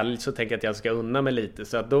helg, så tänker jag att jag ska unna mig lite.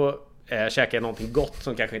 Så att då käkar jag någonting gott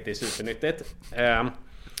som kanske inte är supernyttigt.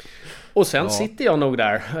 Och sen sitter jag nog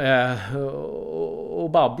där och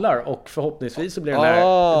babblar. Och förhoppningsvis så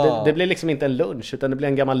blir det blir liksom inte en lunch, utan det blir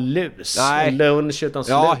en gammal lus. En lunch utan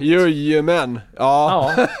slut. Ja, jajamän.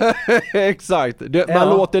 Ja. Exakt. Man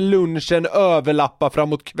låter lunchen överlappa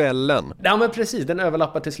framåt kvällen. Ja, men precis. Den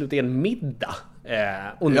överlappar till slut i en middag.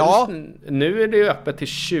 Och nu är det ju öppet till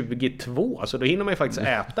 22. Så då hinner man ju faktiskt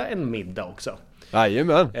äta en middag också.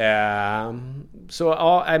 Jajamän.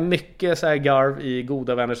 Så mycket så här garv i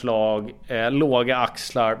goda vänners lag, låga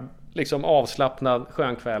axlar, liksom avslappnad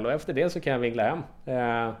skön kväll, och efter det så kan jag vingla hem.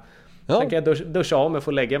 Sen kan jag duscha av mig,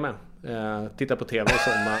 få lägga mig, titta på tv och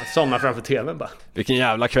somna framför tvn bara. Vilken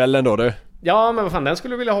jävla kväll ändå du. Ja, men vad fan, den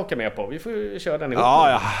skulle du vilja haka med på. Vi får köra den ihop.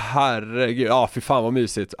 Ja, herregud. Ja, fy fan vad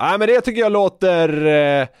mysigt. Nej, men det tycker jag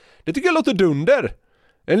låter dunder.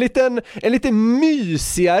 En lite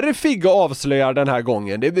mysigare Figge avslöjar den här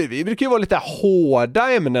gången. Vi brukar ju vara lite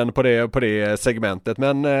hårda ämnen på det segmentet,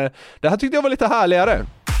 men det här tyckte jag var lite härligare.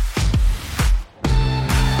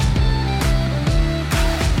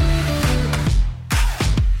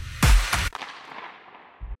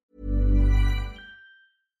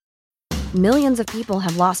 Millions of people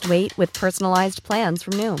have lost weight with personalized plans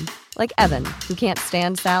from Noom. Like Evan, who can't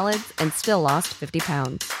stand salads and still lost 50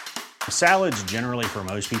 pounds. Salads generally for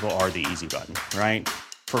most people are the easy button, right?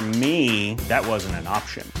 For me, that wasn't an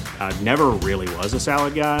option. I never really was a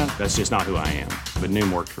salad guy. That's just not who I am. But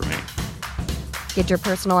Noom worked for me. Get your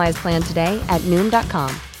personalized plan today at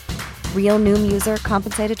Noom.com. Real Noom user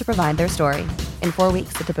compensated to provide their story. In 4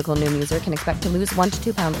 weeks, the typical Noom user can expect to lose 1 to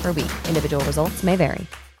 2 pounds per week. Individual results may vary.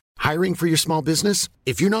 Hiring for your small business?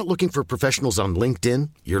 If you're not looking for professionals on LinkedIn,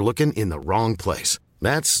 you're looking in the wrong place.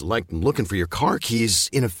 That's like looking for your car keys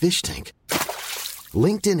in a fish tank.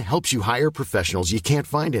 LinkedIn helps you hire professionals you can't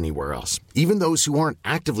find anywhere else, even those who aren't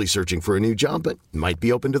actively searching for a new job but might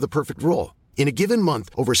be open to the perfect role. In a given month,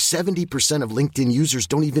 over 70% of LinkedIn users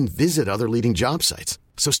don't even visit other leading job sites.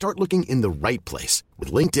 So start looking in the right place.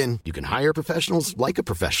 With LinkedIn, you can hire professionals like a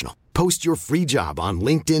professional. Post your free job on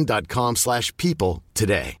linkedin.com/people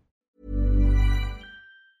today.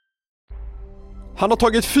 Han har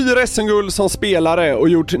tagit 4 SM-guld som spelare och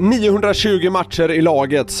gjort 920 matcher i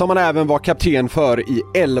laget som han även var kapten för i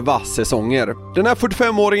 11 säsonger. Den här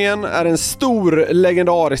 45-åringen är en stor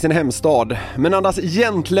legendar i sin hemstad, men andas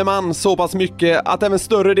gentleman så pass mycket att även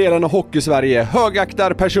större delen av Hockeysverige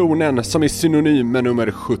högaktar personen som är synonym med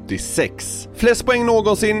nummer 76. Flest poäng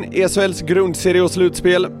någonsin i SHLs grundserie och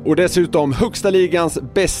slutspel och dessutom högsta ligans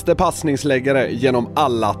bästa passningsläggare genom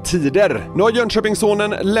alla tider. Nu har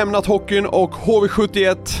Jönköpingssonen lämnat hockeyn och HV71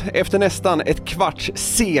 efter nästan ett kvarts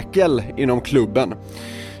sekel inom klubben.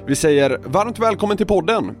 Vi säger varmt välkommen till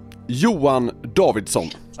podden, Johan Davidsson.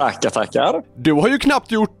 Tackar. Du har ju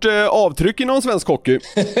knappt gjort avtryck inom svensk hockey.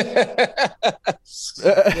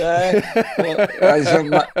 Nej,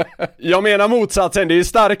 Jag menar motsatsen, det är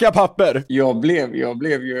starka papper. jag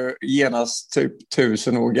blev ju genast typ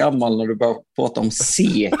 1000 år gammal när du började prata om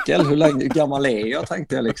sekel. Hur gammal är jag,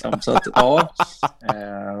 tänkte jag liksom. Så att,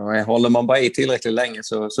 håller man bara i tillräckligt länge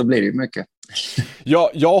så blir det ju mycket.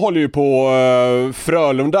 Jag håller ju på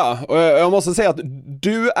Frölunda och jag måste säga att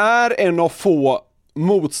du är en av få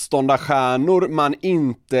motståndarstjärnor man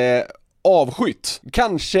inte avskytt.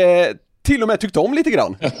 Kanske till och med tyckte om lite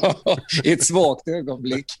grann. I ett svagt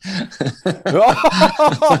ögonblick.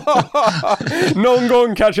 Någon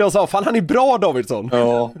gång kanske jag sa, fan han är bra Davidsson.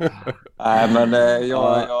 Ja. Nej, men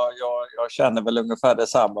jag känner väl ungefär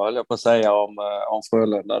detsamma, höll jag på att säga om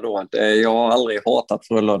Frölunda då. Jag har aldrig hatat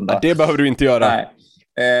Frölunda. Det behöver du inte göra. Nej.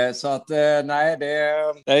 Så att nej,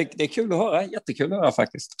 det är kul att höra, jättekul att höra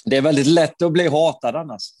faktiskt. Det är väldigt lätt att bli hatad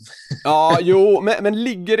annars. Ja, jo, men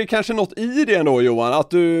ligger det kanske något i det ändå, Johan? Att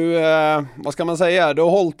du, vad ska man säga, du har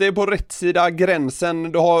hållit dig på rätt sida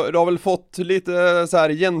gränsen. Du har väl fått lite så här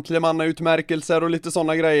gentlemannautmärkelser och lite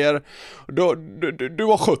sådana grejer. Du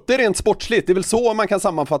har skött det rent sportsligt, det är väl så man kan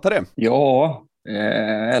sammanfatta det? Ja,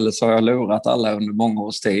 eller så har jag lurat alla under många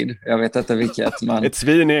års tid. Jag vet inte vilket, men... Ett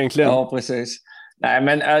svin egentligen. Ja, precis. Nej,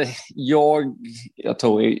 men jag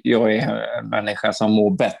tror jag är en människa som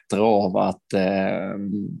mår bättre av att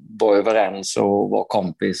vara överens och vara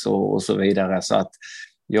kompis och så vidare. Så att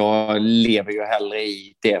jag lever ju hellre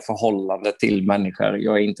i det förhållandet till människor.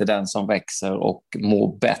 Jag är inte den som växer och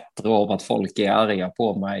mår bättre av att folk är arga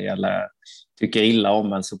på mig eller tycker illa om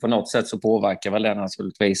mig. Så på något sätt så påverkar väl det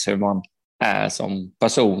naturligtvis hur man är som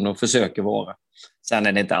person och försöker vara. Sen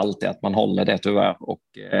är det inte alltid att man håller det tyvärr och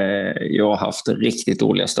jag har haft riktigt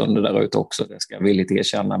dåliga stunder där ute också, det ska jag villigt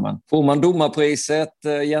erkänna. Men får man domarpriset,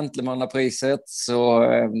 gentlemannapriset, så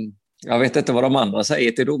jag vet inte vad de andra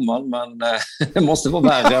säger till domaren, men det måste vara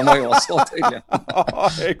värre än vad jag sa tydligen. Ja,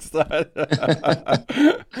 exakt.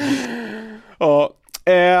 Ja,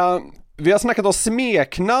 vi har snackat om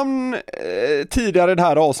smeknamn tidigare i det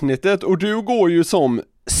här avsnittet och du går ju som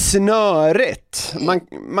Snöret.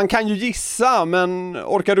 Man kan ju gissa, men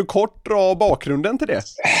orkar du kort dra bakgrunden till det?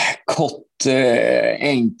 Kort,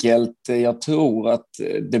 enkelt. Jag tror att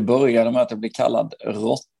det började med att jag blev kallad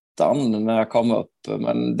Råttan när jag kom upp,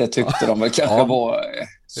 men det tyckte de väl kanske var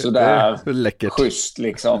sådär schysst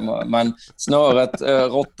liksom. Men Snöret,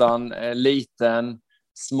 Råttan, liten,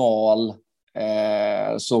 smal,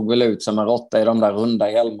 såg väl ut som en råtta i de där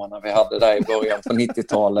runda hjälmarna vi hade där i början på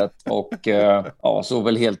 90-talet och såg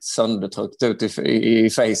väl helt söndertryckt ut i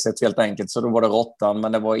facet helt enkelt, så då var det Råttan,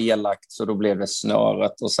 men det var elakt så då blev det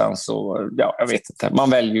Snöret och sen så, jag vet inte, man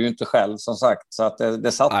väljer ju inte själv som sagt, så att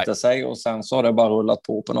det satte sig och sen så har det bara rullat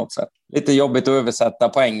på något sätt. Lite jobbigt att översätta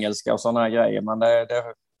på engelska och sådana här grejer, men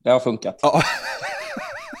det har funkat. Ja.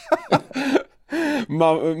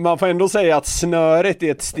 Man får ändå säga att Snöret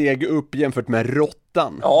är ett steg upp jämfört med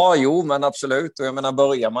Råttan. Ja, jo, men absolut. Och jag menar,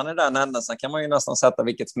 börjar man i den änden så kan man ju nästan sätta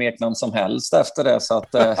vilket smeknamn som helst efter det. Så att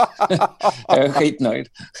jag är skitnöjd.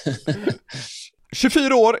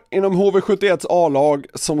 24 år inom HV71 A-lag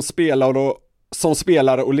som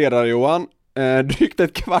spelare och ledare, Johan. Drygt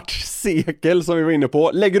ett kvarts sekel som vi var inne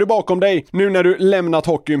på. Lägger du bakom dig nu när du lämnat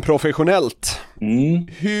hockeyn professionellt?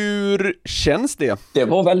 Hur känns det? Det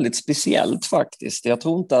var väldigt speciellt faktiskt. Jag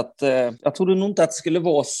trodde nog inte att det skulle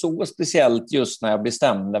vara så speciellt just när jag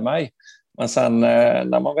bestämde mig. Men sen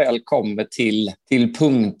när man väl kommer till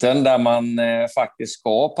punkten där man faktiskt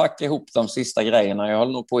ska packa ihop de sista grejerna. Jag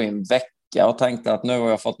höll nog på i en vecka vecka och tänkte att nu har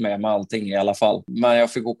jag fått med mig allting i alla fall. Men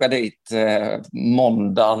jag fick åka dit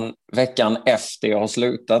måndagen veckan efter jag har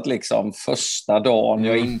slutat. Liksom. Första dagen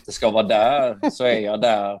jag inte ska vara där så är jag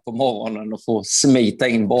där på morgonen och får smita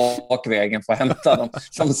in bakvägen för att hämta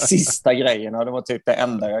de sista grejerna. Det var typ det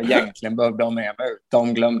enda jag egentligen behövde ha med mig.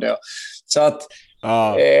 De glömde jag. Så att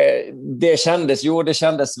det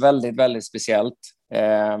kändes väldigt, väldigt speciellt.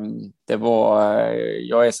 Det var,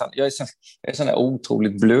 jag är sån här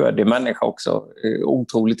otroligt blödig människa också,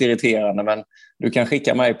 otroligt irriterande, men du kan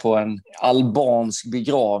skicka mig på en albansk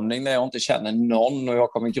begravning när jag inte känner någon och jag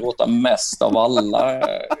kommer gråta mest av alla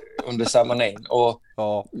under ceremonin. Och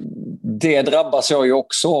det drabbas jag ju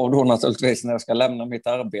också av då naturligtvis när jag ska lämna mitt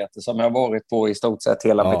arbete som jag har varit på i stort sett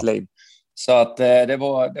hela mitt liv. Så att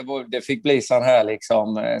det fick bli sån här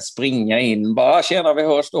liksom springa in, bara tjena vi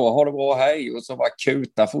hörs då, ha det bra, hej, och så bara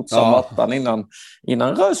kuta fort som mattan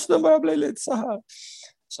innan rösten börjar bli lite så här.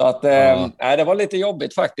 Så att det var lite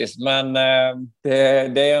jobbigt faktiskt, men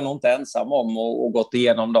det är jag nog inte ensam om och gått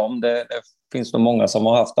igenom dem. Det finns nog många som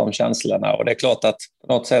har haft de känslorna och det är klart att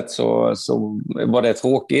på något sätt så var det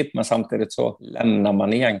tråkigt, men samtidigt så lämnar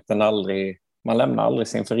man egentligen aldrig, man lämnar aldrig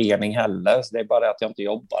sin förening heller, så det är bara det att jag inte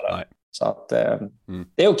jobbar där. Nej. Så att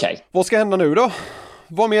det är okej. Vad ska hända nu då?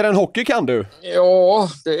 Vad mer än hockey kan du? Ja,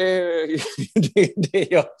 det är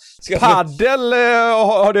det jag ska... Paddel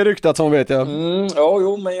har det ryktat som, vet jag.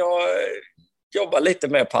 Men jag jobbar lite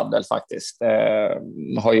med paddel faktiskt.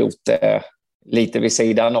 Har gjort det lite vid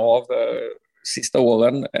sidan av sista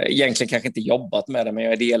åren. Egentligen kanske inte jobbat med det, men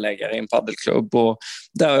jag är delägare i en paddelklubb och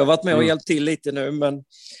där har jag varit med och hjälpt till lite nu, men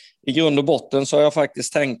i grund och botten så har jag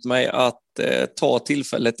faktiskt tänkt mig att ta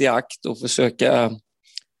tillfället i akt och försöka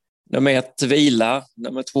nummer 1 vila,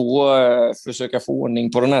 nummer 2 försöka få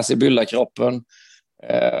ordning på den här Sibylla-kroppen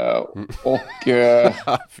och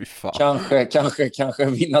kanske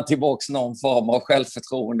vinna tillbaka någon form av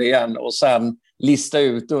självförtroende igen och sen lista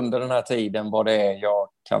ut under den här tiden vad det är jag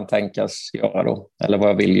kan tänkas göra då, eller vad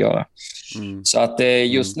jag vill göra. Så att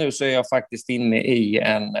just nu så är jag faktiskt inne i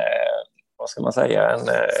en en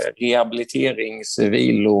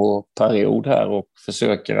rehabiliteringsviloperiod här och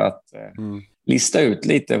försöker att lista ut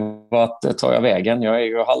lite vart tar jag vägen. Jag är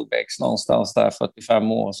ju halvvägs någonstans där,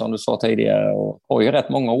 45 år som du sa tidigare, och har ju rätt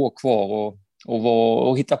många år kvar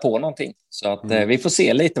och hitta på någonting. Så att vi får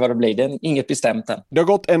se lite vad det blir. Det är inget bestämt än. Det har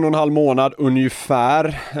gått 1,5 månad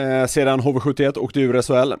ungefär sedan HV71 åkte ur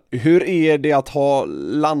SHL. Hur är det att ha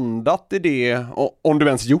landat i det, om du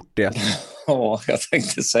ens gjort det? Ja, jag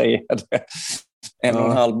tänkte säga det.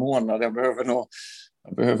 1,5 månad. Jag behöver nog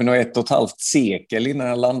 1,5 sekel innan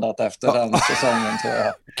jag landat efter den säsongen, tror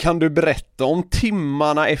jag. Kan du berätta om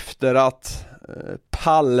timmarna efter att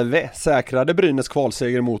Palve säkrade Brynäs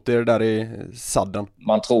kvalseger mot er där i sadden?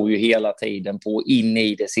 Man tror ju hela tiden på in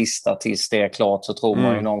i det sista tills det är klart, så tror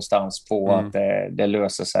man ju någonstans på att det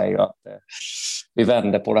löser sig och att vi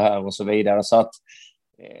vänder på det här och så vidare. Så att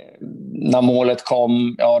när målet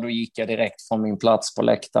kom, då gick jag direkt från min plats på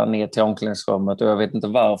läktaren ner till omklädningsrummet och jag vet inte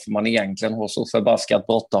varför man egentligen har så förbaskat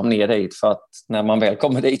bråttom ner dit, för att när man väl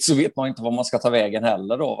kommer dit så vet man inte var man ska ta vägen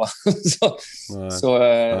heller då, va? Så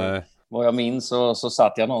vad jag minns så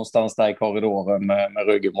satt jag någonstans där i korridoren med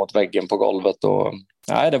ryggen mot väggen på golvet och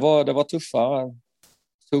det var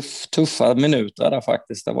tuffa minuter där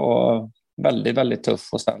faktiskt. Det var väldigt, väldigt tuff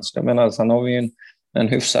och sen har vi ju en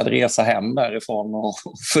hyfsad resa hem därifrån och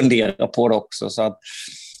fundera på det också. Så att,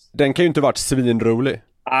 den kan ju inte varit svinrolig.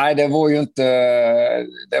 Nej, det var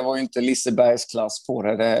ju inte Lisebergs klass på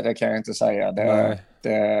det kan jag inte säga.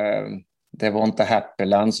 Det var inte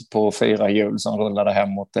Happylands på 4 hjul som rullade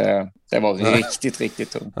hemåt. Det var riktigt,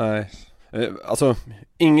 riktigt tungt. Nej. Alltså,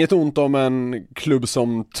 inget ont om en klubb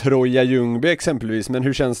som Troja Ljungby exempelvis, men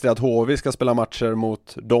hur känns det att HV ska spela matcher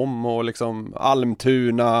mot dem och liksom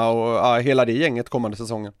Almtuna och hela det gänget kommande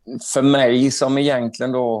säsongen? För mig som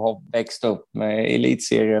egentligen då har växt upp med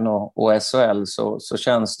elitserien och SHL så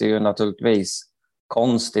känns det ju naturligtvis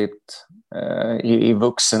konstigt i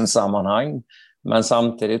vuxensammanhang, men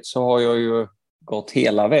samtidigt så har jag ju gått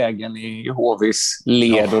hela vägen i HVs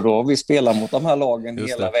led och då vi spelar mot de här lagen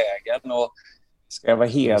hela vägen, och ska jag vara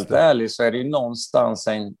helt ärlig så är det ju någonstans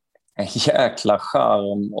en jäkla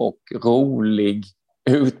charm och rolig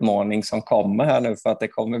utmaning som kommer här nu, för att det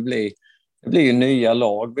blir ju nya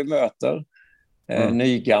lag vi möter,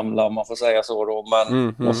 nygamla om man får säga så då,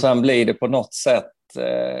 men och sen blir det på något sätt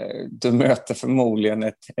du möter förmodligen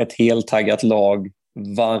ett heltaggat lag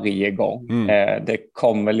varje gång. Det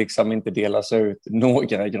kommer liksom inte delas ut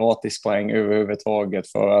några gratispoäng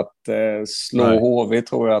överhuvudtaget för att slå HV,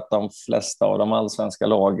 tror jag att de flesta av de allsvenska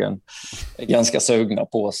lagen är ganska sugna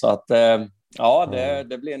på. Så att Ja,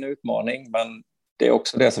 det blir en utmaning, men det är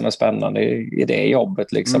också det som är spännande i det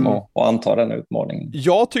jobbet liksom, och anta den utmaningen.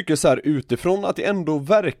 Jag tycker så här utifrån att det ändå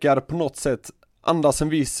verkar på något sätt andas en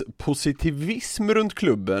viss positivism runt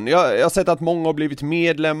klubben. Jag har sett att många har blivit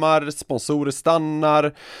medlemmar, sponsorer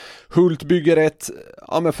stannar, Hult bygger ett,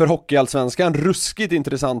 men för hockeyallsvenskan, ruskigt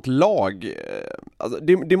intressant lag. Alltså,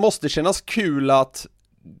 det måste kännas kul att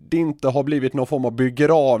det inte har blivit någon form av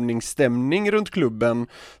begravningsstämning runt klubben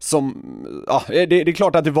som, det är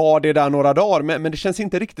klart att det var det där några dagar, men det känns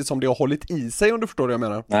inte riktigt som det har hållit i sig, om du förstår vad jag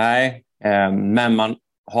menar. Nej, men man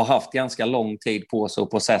har haft ganska lång tid på sig att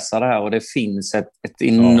processa det här, och det finns ett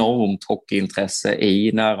enormt hockeyintresse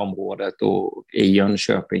i närområdet och i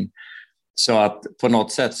Jönköping. Så att på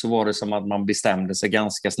något sätt så var det som att man bestämde sig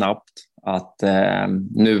ganska snabbt att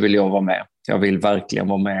nu vill jag vara med. Jag vill verkligen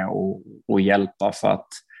vara med och hjälpa, för att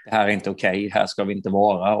det här är inte okej, här ska vi inte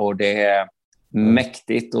vara. Och det är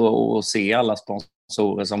mäktigt att se alla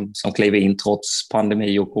sponsorer som kliver in trots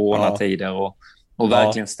pandemi och coronatider och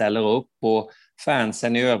verkligen ställer upp. Och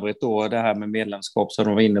fansen i övrigt då, det här med medlemskap som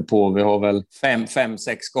de var inne på, vi har väl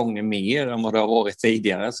 5-6 gånger mer än vad det har varit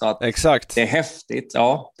tidigare, så att exakt. Det är häftigt,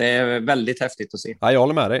 det är väldigt häftigt att se. Ja, jag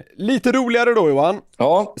håller med dig. Lite roligare då, Johan.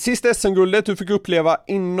 Ja. Sista SM-guldet du fick uppleva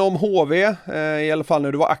inom HV, i alla fall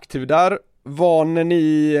när du var aktiv där, var när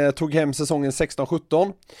ni tog hem säsongen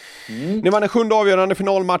 16-17. Ni vann den 7:e avgörande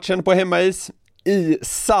finalmatchen på hemmais i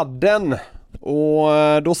Sadden. Och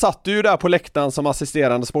då satt du ju där på läktaren som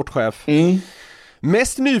assisterande sportchef.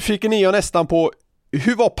 Mest nyfiken är jag nästan på,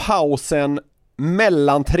 hur var pausen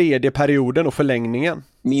mellan tredje perioden och förlängningen?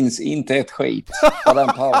 Minns inte ett skit av den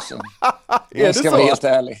pausen. Jag ska vara helt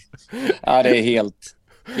ärlig. Ja, det är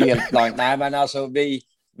helt blankt. Nej, men alltså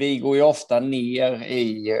vi går ju ofta ner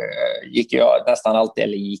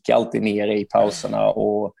gick alltid ner i pauserna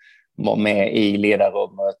och var med i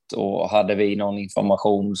ledarrummet, och hade vi någon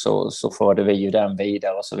information så förde vi ju den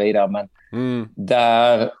vidare och så vidare. Men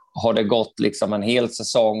där har det gått liksom en hel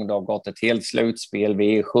säsong, det har gått ett helt slutspel,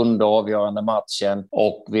 vi är 7:e avgörande matchen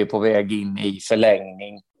och vi är på väg in i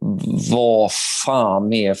förlängning. Vad fan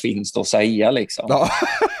mer finns det att säga liksom? Ja.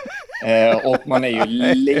 Och man är ju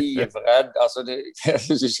livrädd. Alltså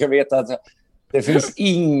du ska veta att det finns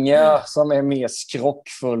inga som är mer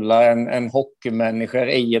skrockfulla än hockeymänniskor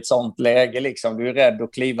i ett sånt läge. Liksom. Du är rädd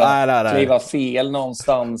att kliva fel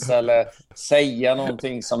någonstans eller säga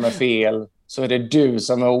någonting som är fel. Så är det du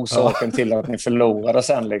som är orsaken till att ni förlorade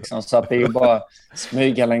sen. Liksom. Så att det är ju bara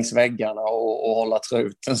smyga längs väggarna och hålla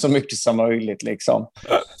truten så mycket som möjligt. Liksom.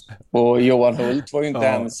 Och Johan Hult var ju inte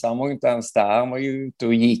ensam och inte ens där. Han var ju ute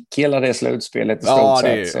och gick hela det slutspelet i stort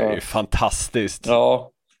sett. Det är fantastiskt.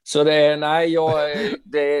 Ja. Så det är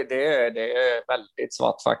väldigt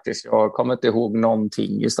svart faktiskt. Jag kommer inte ihåg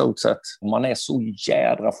någonting i stort sett. Man är så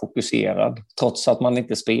jädra fokuserad trots att man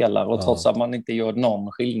inte spelar och trots att man inte gör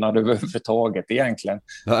någon skillnad överhuvudtaget egentligen.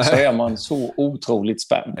 Så är man så otroligt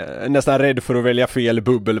spänd. Nästan rädd för att välja fel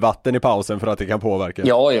bubbelvatten i pausen för att det kan påverka.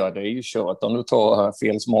 Ja, det är ju kört om du tar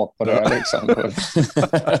fel smak på det liksom.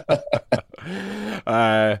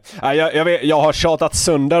 Jag har tjatat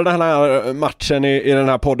sönder den här matchen i den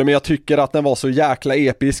här podden, men jag tycker att den var så jäkla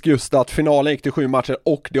episk, just att finalen gick till 7 matcher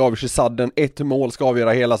och det avgörs i Sadden. 1 mål ska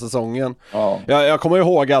avgöra hela säsongen. Jag kommer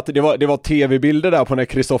ihåg att det var tv-bilder där på när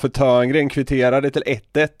Kristoffer Törngren kvitterade till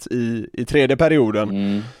 1-1 i tredje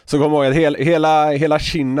perioden. Så kommer jag ihåg att hela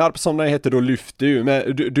Kinnarp, som den heter, då lyfter ju,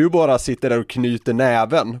 men du bara sitter där och knyter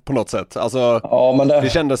näven på något sätt. Alltså, det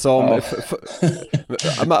kändes som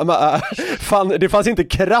fan, det fanns inte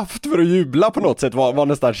kraft för att jubla på något sätt, var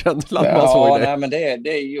nästan känslan man såg det. Nej, men det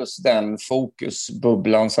är just den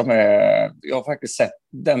fokusbubblan som är... Jag har faktiskt sett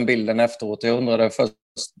den bilden efteråt. Jag undrade först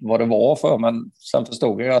vad det var för, men sen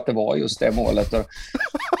förstod jag att det var just det målet.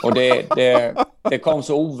 Och det kom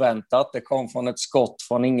så oväntat. Det kom från ett skott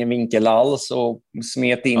från ingen vinkel alls och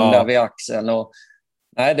smet in där vid axeln. Och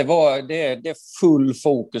nej, det är full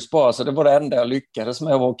fokus bara, så det var det enda jag lyckades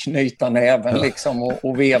med, att knyta näven liksom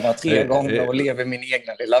och veva 3 gånger och leva i min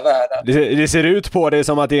egna lilla värld. Det ser ut på det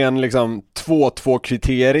som att det är en liksom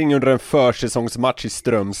 2-2-kvittering under en försäsongsmatch i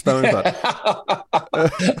Strömstad ungefär.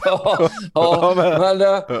 men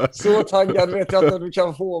så taggad vet jag inte att du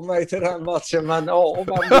kan få mig till den matchen, men man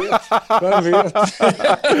vet.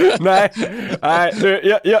 Nej,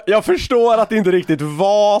 jag förstår att det inte riktigt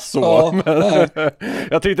var så, men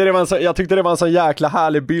jag tyckte det var en så jäkla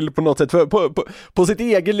härlig bild på något sätt. För på sitt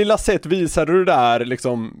eget lilla sätt visade du där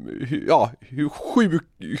liksom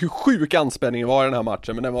hur sjuk anspänningen var i den här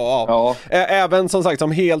matchen. Men den var även som sagt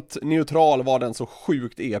som helt neutral var den så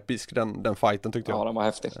sjukt episk, den fighten tyckte jag. Ja, den var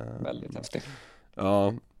häftig. Väldigt häftig.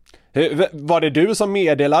 Ja. Var det du som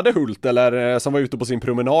meddelade Hult eller som var ute på sin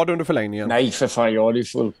promenad under förlängningen? Nej, för fan, jag hade ju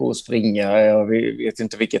full på att springa. Jag vet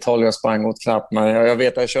inte vilket håll jag sprang åt knappt, men jag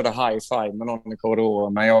vet att jag körde high five med någon i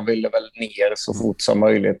korridoren, men jag ville väl ner så fort som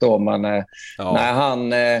möjligt då. Men när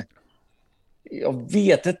han... Jag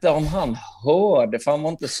vet inte om han hörde, för han var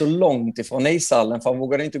inte så långt ifrån ishallen, för han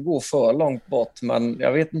vågade inte gå för långt bort, men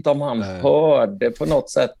jag vet inte om han hörde på något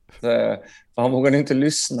sätt, för han vågade inte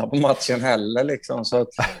lyssna på matchen heller liksom, så att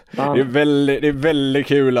det är väldigt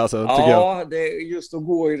kul alltså, tycker jag. Ja, det är just att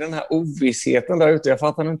gå i den här ovissheten där ute. Jag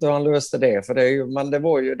fattar inte hur han löste det, för det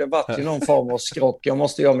var ju någon form av skrock. Jag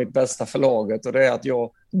måste göra mitt bästa för laget, och det är att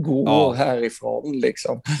jag går härifrån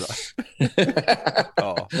liksom.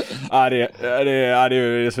 Det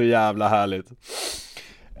är så jävla härligt.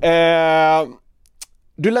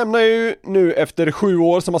 Du lämnar ju nu efter 7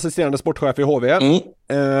 år som assisterande sportchef i HV.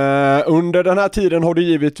 Under den här tiden har du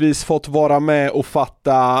givetvis fått vara med och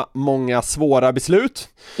fatta många svåra beslut.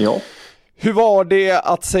 Ja. Hur var det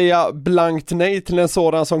att säga blankt nej till en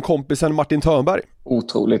sådan som kompisen Martin Törnberg?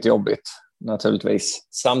 Otroligt jobbigt, naturligtvis.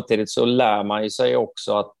 Samtidigt så lär man ju sig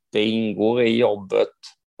också att det ingår i jobbet,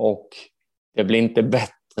 och det blir inte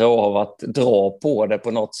bättre av att dra på det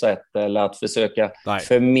på något sätt, eller att försöka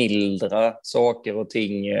förmildra saker och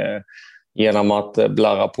ting genom att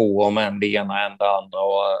blarra på om en det ena än det andra,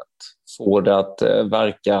 och att få det att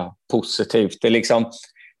verka positivt. Det är liksom,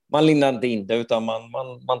 man lindar inte in det, utan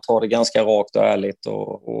man tar det ganska rakt och ärligt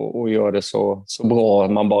och gör det så bra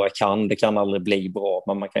man bara kan. Det kan aldrig bli bra,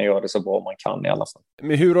 men man kan göra det så bra man kan i alla fall.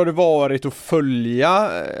 Men hur har det varit att följa,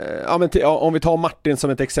 om vi tar Martin som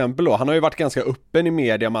ett exempel då, han har ju varit ganska öppen i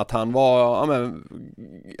media med att han var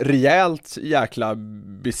rejält jäkla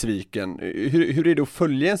besviken. Hur är det att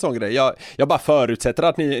följa en sån grej? Jag bara förutsätter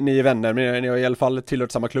att ni är vänner, men ni har i alla fall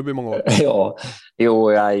tillhört samma klubb i många år.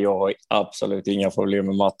 Jag har absolut inga problem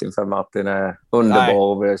med Martin, för Martin är underbar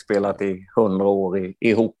och vi har spelat i 100 år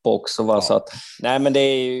ihop också. Va? Så att, nej, men det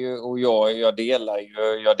är ju, och jag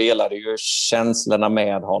delade ju känslorna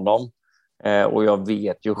med honom, och jag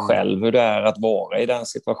vet ju själv hur det är att vara i den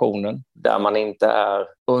situationen där man inte är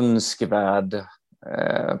önskvärd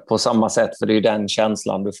på samma sätt, för det är ju den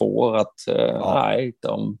känslan du får, att nej,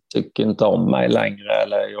 de tycker inte om mig längre,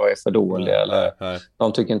 eller jag är för dålig, eller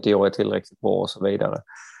de tycker inte jag är tillräckligt bra och så vidare.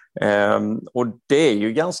 Och det är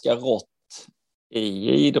ju ganska rått i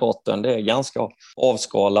idrotten. Det är ganska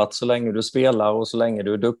avskalat. Så länge du spelar och så länge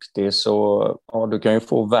du är duktig, så du kan ju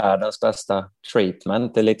få världens bästa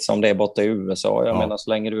treatment. Det är lite som det är borta i USA. Jag menar, så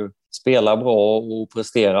länge du spelar bra och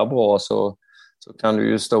presterar bra, så kan du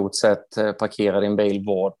ju i stort sett parkera din bil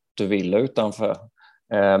var du vill utanför.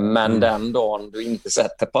 Men den dagen du inte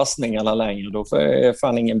sätter passningarna längre, då är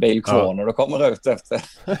fan ingen bil kvar när du kommer ut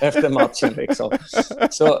efter matchen liksom.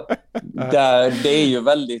 Så det är ju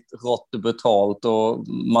väldigt rått och brutalt, och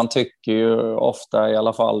man tycker ju ofta i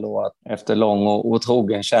alla fall då att efter lång och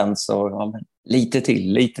trogen tjänst så lite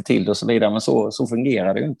till och så vidare, men så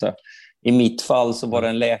fungerar det ju inte. I mitt fall så var det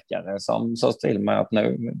en läkare som sa till mig att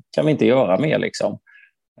nu kan vi inte göra mer liksom.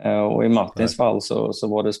 Och i Martins fall så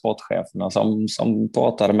var det sportcheferna som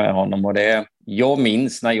pratade med honom, och jag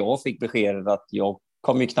minns när jag fick beskedet att jag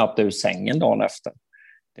kom ju knappt ur sängen dagen efter.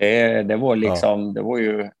 Det var liksom, det var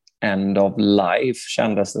ju end of life,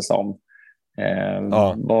 kändes det som.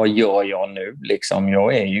 Vad gör jag nu liksom?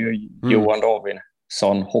 Jag är ju Johan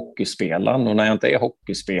Davidsson, hockeyspelaren, och när jag inte är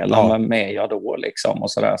hockeyspelare, vem är jag då liksom,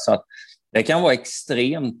 och sådär. Så att det kan vara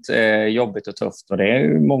extremt jobbigt och tufft, och det är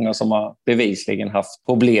ju många som har bevisligen haft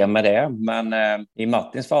problem med det. Men i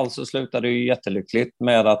Martins fall så slutade det ju jättelyckligt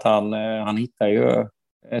med att han hittar ju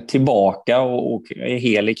tillbaka och är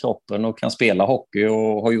hel i kroppen och kan spela hockey,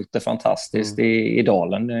 och har gjort det fantastiskt i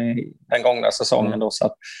Dalen den gångna säsongen då, så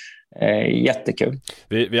att jättekul.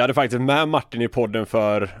 Vi hade faktiskt med Martin i podden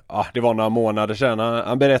för det var några månader sedan.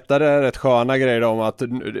 Han berättade rätt sköna grejer om att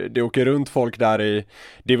det åker runt folk där i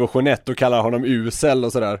division 1 och kallar honom usel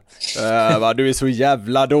och sådär. Du är så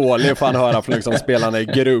jävla dålig, får han höra från liksom, spelarna är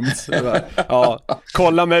grums.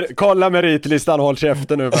 Kolla meritlistan, håll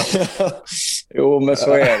käften nu. Jo, men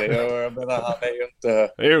så är det. Jag menar, han är ju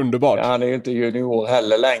inte... Det är underbart. Han är ju inte junior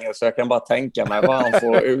heller längre, så jag kan bara tänka mig vad han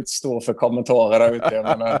får utstå för kommentarer där ute. Jag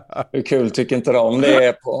menar, hur kul tycker inte de det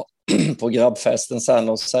är på grabbfesten sen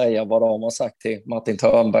och säga vad de har sagt till Martin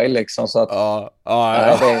Törnberg liksom, så att...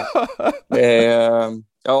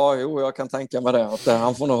 jag kan tänka mig det. Att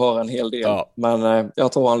han får nog höra en hel del. Men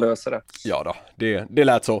jag tror han löser det. Ja då, det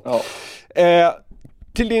lät så.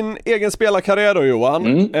 till din egen spelarkarriär då,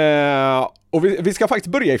 Johan. Och vi ska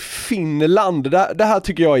faktiskt börja i Finland. Det här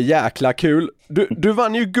tycker jag är jäkla kul. Du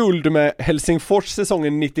vann ju guld med Helsingfors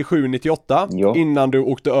säsongen 97-98 innan du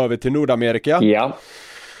åkte över till Nordamerika. Ja.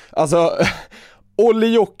 Alltså,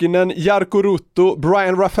 Olli Jokinen, Jarkko Rutto,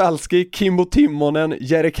 Brian Rafalski, Kimmo Timonen,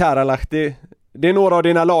 Jere Karalahti. Det är några av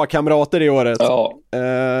dina lagkamrater det året. Ja.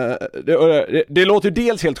 Det låter ju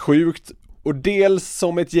dels helt sjukt och dels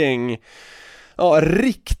som ett gäng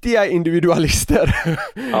riktiga individualister.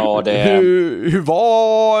 Ja, hur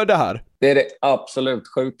var det här? Det är det absolut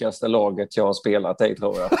sjukaste laget jag har spelat i,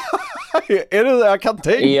 tror jag. Är det jag kan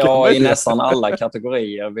tänka mig? Ja, i nästan alla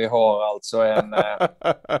kategorier. Vi har alltså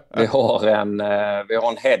vi har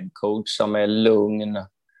en headcoach som är lugn,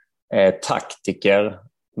 taktiker,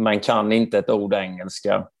 men kan inte ett ord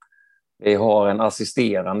engelska. Vi har en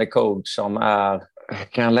assisterande coach som är,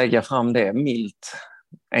 kan jag lägga fram det milt,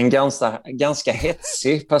 en ganska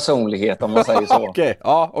hetsig personlighet, om man säger så.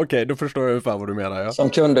 Okej, då förstår jag ungefär vad du menar. Ja. Som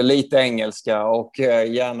kunde lite engelska och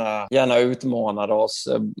gärna utmanade oss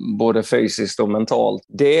både fysiskt och mentalt.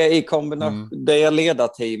 Det det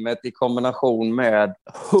ledarteamet i kombination med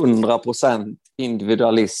 100%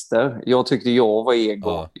 individualister. Jag tyckte jag var ego.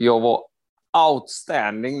 Ja. Jag var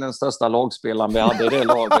outstanding, den största lagspelaren vi hade i det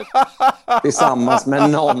laget. Tillsammans med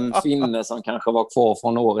någon finne som kanske var kvar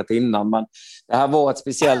från året innan. Men det här var ett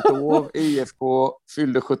speciellt år. IFK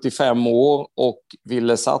fyllde 75 år och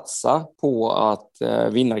ville satsa på att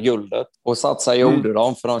vinna guldet. Och satsa gjorde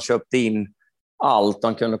de, för de köpte in allt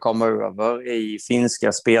de kunde komma över i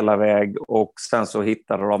finska spelarväg. Och sen så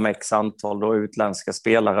hittade de x antal då utländska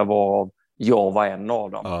spelare, varav jag var en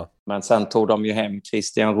av dem. Ja. Men sen tog de ju hem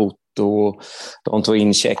Christian Rutto. De tog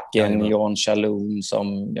in Tjeckien, Jan Chalun, som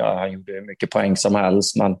han gjorde hur mycket poäng som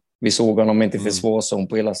helst, men vi såg honom inte i försvarszon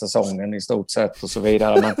på hela säsongen i stort sett och så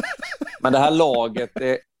vidare. Men det här laget,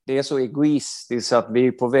 det är så egoistiskt att vi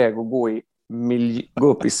är på väg att gå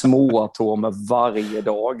upp i småatomer varje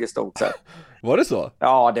dag i stort sett. Var det så?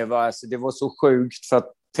 Ja, det var så sjukt, för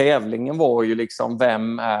att tävlingen var ju liksom,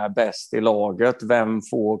 vem är bäst i laget? Vem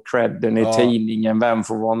får credden i tidningen? Vem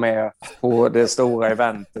får vara med på det stora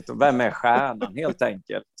eventet? Och vem är stjärnan, helt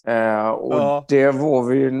enkelt? Och det var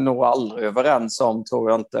vi nog aldrig överens om,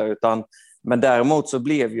 tror jag inte. Men däremot så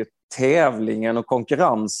blev ju tävlingen och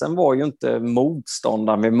konkurrensen var ju inte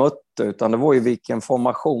motståndaren vi mötte, utan det var ju vilken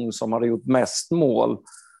formation som hade gjort mest mål.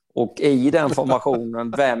 Och i den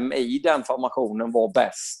formationen, vem i den formationen var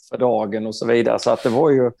bäst för dagen och så vidare. Så att det var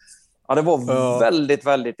ju väldigt,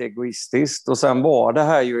 väldigt egoistiskt. Och sen var det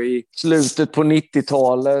här ju i slutet på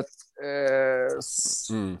 90-talet.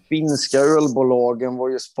 Finska ölbolagen var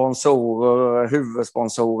ju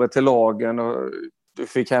huvudsponsorer till lagen. Och du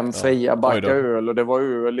fick hem fria backar öl, och det var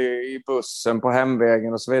öl i bussen på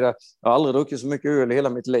hemvägen och så vidare. Jag har aldrig druckit så mycket öl i hela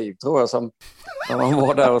mitt liv, tror jag, som när man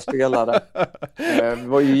var där och spelade. Det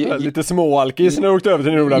var ju lite småalkis när du åkte över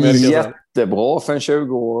till Nordamerika. Jättebra för en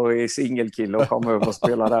 20-årig singelkille att komma över och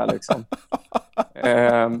spela där liksom.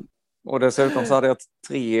 Och dessutom så hade jag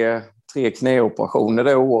tre knäoperationer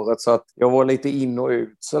det året, så att jag var lite in och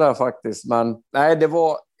ut så där faktiskt. Men nej, det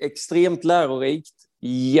var extremt lärorikt.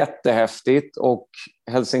 Jättehäftigt, och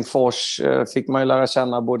Helsingfors fick man ju lära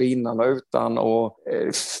känna både innan och utan, och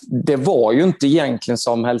det var ju inte egentligen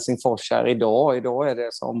som Helsingfors är idag. Idag är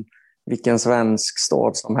det som vilken svensk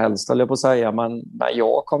stad som helst, eller på att säga, men när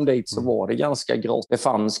jag kom dit så var det ganska grått. Det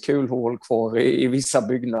fanns kulhål kvar i vissa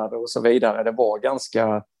byggnader och så vidare. Det var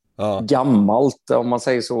ganska gammalt, om man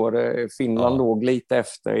säger så. Finland låg lite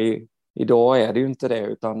efter. Idag är det ju inte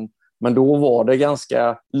det, men då var det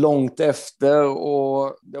ganska långt efter,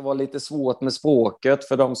 och det var lite svårt med språket.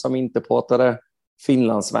 För de som inte pratade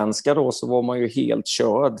finlandssvenska då, så var man ju helt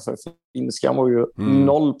körd. För finskan var ju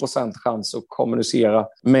 0% chans att kommunicera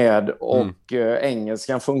med. Och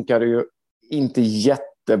engelskan funkade ju inte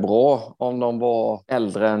jättebra om de var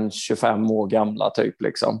äldre än 25 år gamla typ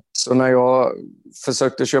liksom. Så när jag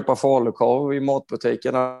försökte köpa falukorv i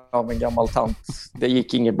matbutiken av en gammal tant, det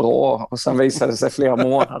gick inget bra. Och sen visade det sig flera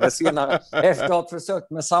månader senare, efter att ha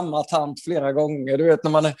försökt med samma tant flera gånger. Du vet,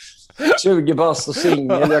 när man är 20 bast och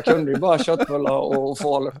singel, jag kunde ju bara köttbullar och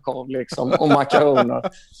falukorv liksom, och makaroner.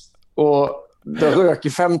 Och då rök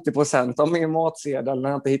ju 50% av min matsedel när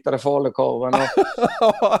jag inte hittade falukorven.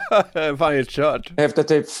 Fan, helt kört. Efter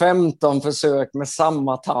typ 15 försök med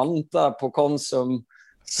samma tant där på Konsum,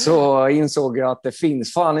 så insåg jag att det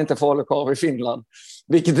finns fan inte falukorv i Finland.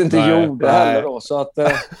 Vilket inte gjorde heller då. Så att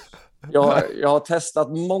jag har testat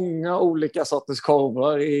många olika sorters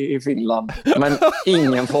korvar i Finland, men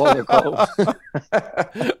ingen falukorv.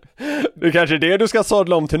 Det är kanske det du ska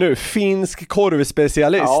sadla om till nu. Finsk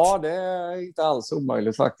korvspecialist. Ja, det är inte alls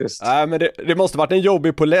omöjligt faktiskt. Nej, men det måste varit en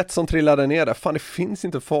jobbig polett som trillade ner där. Fan, det finns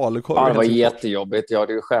inte falukorv. Ja, det var jättejobbigt. Jag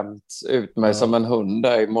hade ju skämt ut mig som en hund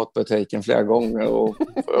där i matbutiken flera gånger och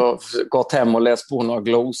gått hem och läst på några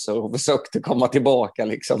glosor och försökte komma tillbaka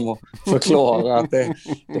liksom och förklara att det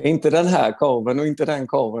är inte den här korven och inte den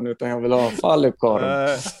korven, utan jag vill ha falukorv.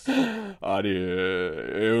 Ja, det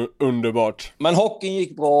är underbart. Men hockeyn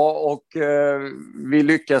gick bra och vi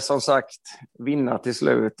lyckades som sagt vinna till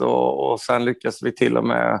slut och sen lyckades vi till och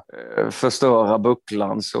med förstöra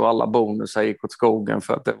bucklan så alla bonusar gick åt skogen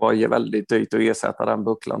för att det var väldigt dyrt att ersätta den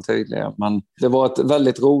bucklan tydligen. Men det var ett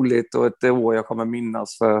väldigt roligt och ett år jag kommer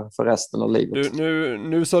minnas för resten av livet.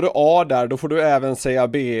 Nu sa du A där, då får du även säga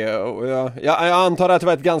B. Och jag antar att det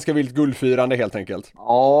var ett ganska vilt guldfirande helt enkelt.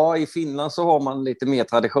 Ja, i Finland så har man lite mer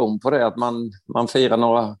tradition på det, att man firar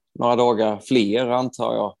några dagar fler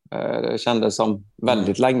antar jag. Det kändes som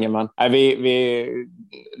väldigt länge, men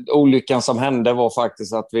olyckan som hände var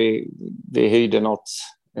faktiskt att vi hyrde något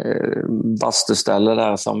bastuställe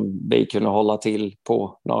där som vi kunde hålla till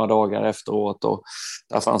på några dagar efteråt, och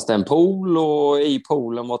där fanns det en pool och i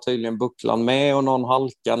poolen var tydligen bucklan med och någon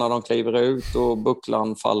halka när de kliver ut och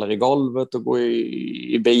bucklan faller i golvet och går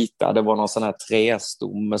i bitar. Det var någon sån här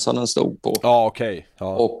trästomme som den stod på. Ja, okej.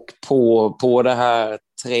 Ja. Och på det här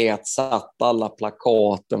träet satt alla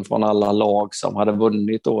plakaten från alla lag som hade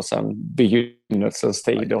vunnit då sedan begynnelsens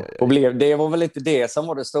tid. Och det var väl inte det som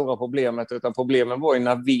var det stora problemet, utan problemet var ju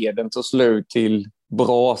när veden tog slut till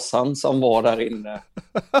brasan som var där inne.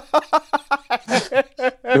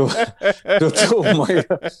 Då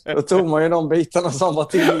tog man ju de bitarna som var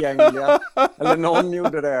tillgängliga, eller någon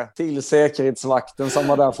gjorde det, till säkerhetsvakten som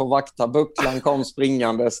var där för att vakta. Bucklan kom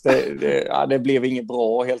springandes. Det blev inget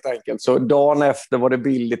bra helt enkelt. Så dagen efter var det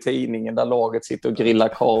bild i tidningen där laget sitter och grillar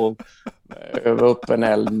korv över öppen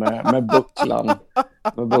eld med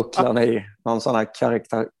bucklan i någon sån här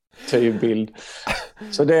karikatyrbild.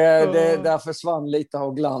 Så där försvann lite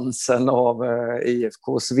av glansen av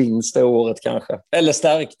IFKs vinst det året kanske. Eller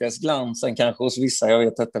stärktes glansen kanske hos vissa, jag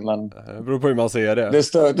vet inte. Men det beror på hur man ser det.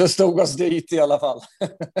 Det stod oss dit i alla fall.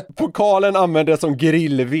 Pokalen användes som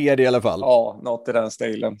grillved i alla fall. Ja, något i den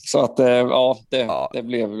stilen. Så att det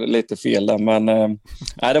blev lite fel där. Men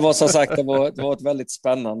det var som sagt, det var ett väldigt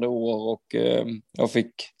spännande år och jag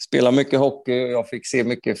fick spela mycket hockey. Jag fick se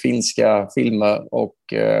mycket finska filmer och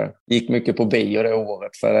gick mycket på bio det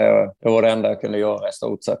året, för det var det enda jag kunde göra i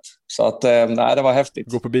stort sett. Så att det var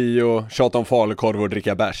häftigt. Gå på bio, tjata om falukorv och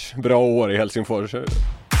dricka bärs. Bra år i Helsingfors.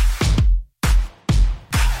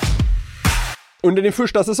 Under din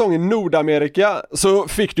första säsong i Nordamerika så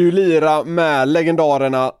fick du lira med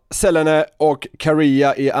legendarerna Selene och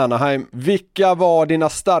Kariya i Anaheim. Vilka var dina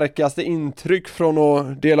starkaste intryck från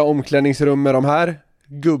att dela omklädningsrum med de här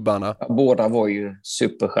gubbarna? Båda var ju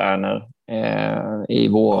superstjärnor i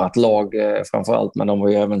vårat lag framförallt, men de var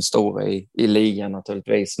ju även stora i ligan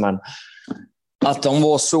naturligtvis. Men att de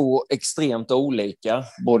var så extremt olika,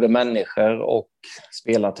 både människor och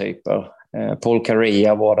spelartyper. Paul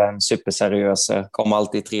Kariya var den superseriösa, kom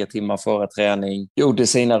alltid 3 timmar före träning, gjorde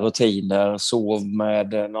sina rutiner, sov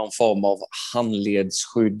med någon form av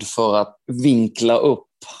handledsskydd för att vinkla upp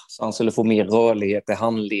så han skulle få mer rörlighet i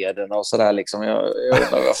handlederna och sådär liksom. Jag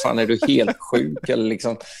undrar, vad fan, är du helt sjuk? Eller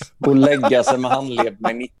liksom, gå och lägga sig med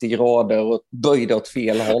handlederna i 90 grader och böjda åt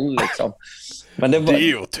fel håll liksom. Men det är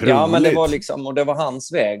ju otroligt. Ja, men det var liksom, och det var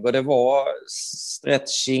hans väg, och det var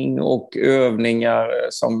stretching och övningar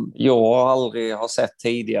som jag aldrig har sett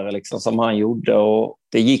tidigare liksom, som han gjorde, och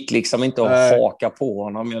det gick liksom inte att haka på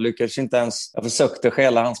honom. Jag försökte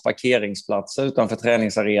stjäla hans parkeringsplatser utanför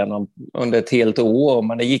träningsarenan under ett helt år,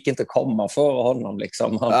 men det gick inte att komma före honom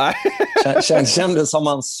liksom. Han kände som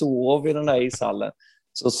han sov i den där ishallen.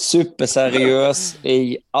 Så superseriös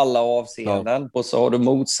i alla avseenden. Och så har du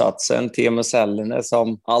motsatsen, Teemu Selänne,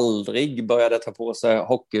 som aldrig började ta på sig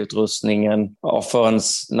hockeyutrustningen förrän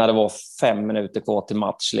när det var 5 minuter kvar till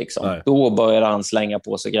match liksom. Då började han slänga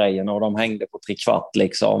på sig grejerna och de hängde på 3/4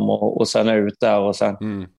 liksom, och sen ut där, och sen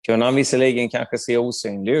kunde han visserligen kanske se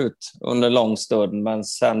osynlig ut under lång stund, men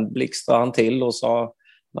sen blixtrade han till, och så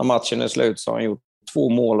när matchen är slut så har han gjort 2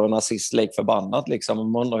 mål och en assist lik förbannat liksom. Och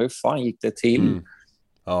man undrar, hur fan gick det till?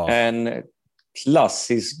 En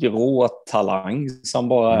klassisk råtalang som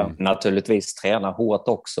bara naturligtvis tränar hårt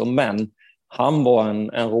också, men han var en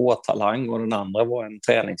råtalang och den andra var en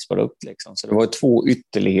träningsprodukt liksom. Så det var 2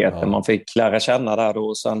 ytterligheter man fick lära känna där då.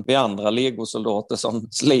 Och sen vi andra legosoldater som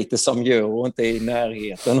sliter som gör och inte är i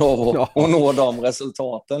närheten av att nå de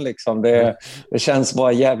resultaten liksom. Det känns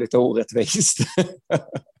bara jävligt orättvist.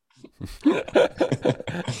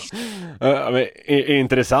 Men,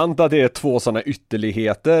 intressant att det är två sådana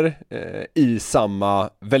ytterligheter i samma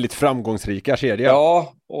väldigt framgångsrika kedja.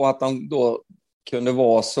 Ja, och att de då kunde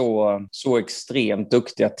vara så extremt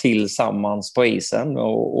duktiga tillsammans på isen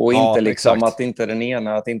och inte liksom exakt. Att inte den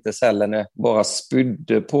ena, att inte Sellene bara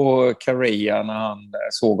spydde på Kariya när han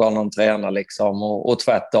såg honom träna liksom, och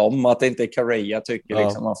tvärtom, att inte Kariya tycker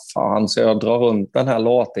liksom, vad fan, så jag drar runt den här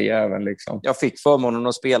late jäveln liksom. Jag fick förmånen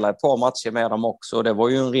att spela ett par matcher med dem också, och det var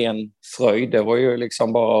ju en ren fröjd. Det var ju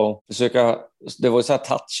liksom bara att försöka. Det var ju så här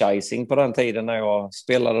touch-icing på den tiden när jag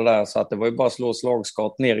spelade där, så att det var ju bara att slå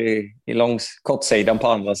slagskott ner i kortsidan på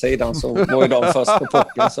andra sidan, så var ju de först på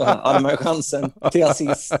pucken, så hade man chansen till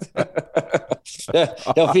assist.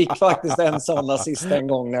 Jag fick faktiskt en sån assist en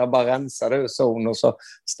gång när jag bara rensade ur zon, och så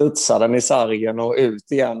studsade den i sargen och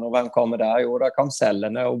ut igen, och vem kommer där? Jo, där kom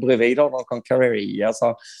Sellene, och bredvid honom kom Kariya,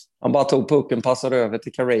 så han bara tog pucken, passade över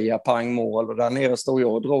till Kariya, pang, mål, och där nere stod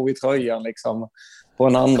jag och drog i tröjan liksom på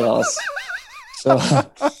en andras. Så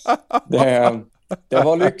det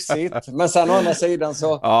var lyxigt. Men sen å andra sidan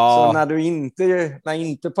så när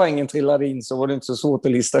inte poängen trillade in, så var det inte så svårt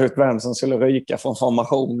att lista ut vem som skulle ryka från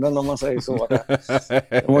formationen, om man säger så.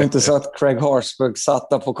 Det var inte så att Craig Harsburg satt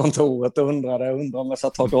där på kontoret och undrade om jag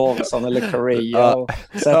satt Todd Davidsson eller Kariya och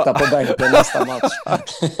sätta på bänken nästa match.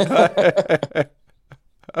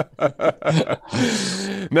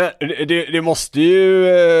 Men det måste ju,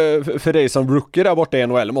 för dig som rookie där borta i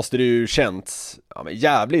NHL, måste det ju känts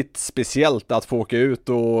jävligt speciellt att få åka ut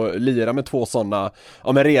och lira med två sådana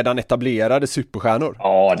redan etablerade superstjärnor.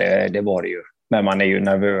 Ja, det var det ju. Men man är ju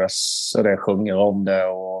nervös och det sjunger om det,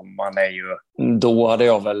 och man är ju, då hade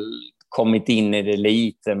jag väl kommit in i det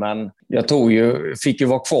lite, men jag fick ju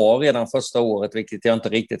vara kvar redan första året, vilket jag inte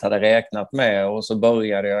riktigt hade räknat med, och så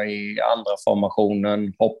började jag i andra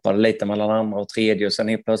formationen, hoppade lite mellan andra och tredje, och sen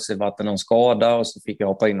helt plötsligt var det någon skada, och så fick jag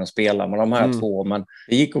hoppa in och spela med de här två, men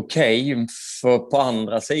det gick okej, för på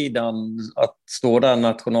andra sidan att stå där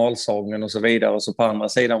nationalsången och så vidare, och så på andra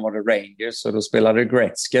sidan var det Rangers, och då spelade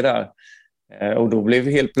Gretzky där. Och då blev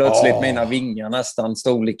helt plötsligt mina vingar nästan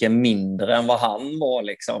storleken mindre än vad han var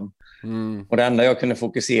liksom. Och det enda jag kunde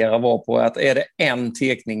fokusera var på att är det en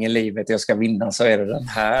tekning i livet jag ska vinna, så är det den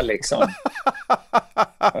här liksom.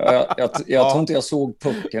 Jag tror inte jag såg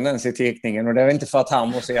pucken ens i tekningen, och det var inte för att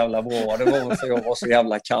han var så jävla bra, det var för att jag var så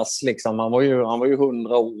jävla kass liksom. Han var ju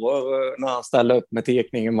 100 år när han ställde upp med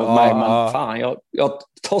tekningen mot mig, men fan, jag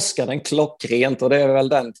torskade den klockrent, och det är väl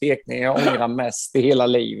den tekningen jag ångrar mest i hela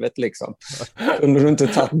livet liksom. Kunde du inte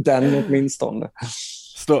tagit den åtminstone?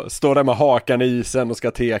 Står där med hakan i isen och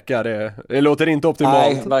ska teka, det låter inte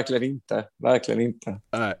optimalt. Nej, verkligen inte.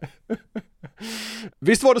 Nej.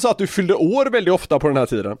 Visst var det så att du fyllde år väldigt ofta på den här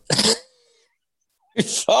tiden? Hur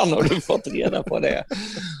fan har du fått reda på det?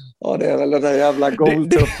 Ja, det är väl den där jävla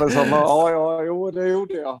goaltuppen som... Jo, det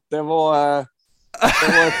gjorde jag. Det var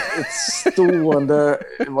ett stående...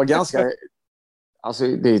 Det var ganska... Alltså,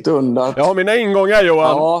 det är ett under. Jag har mina ingångar,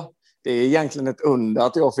 Johan. Ja, det är egentligen ett under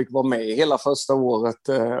att jag fick vara med hela första året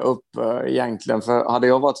upp egentligen. För hade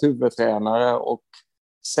jag varit huvudtränare och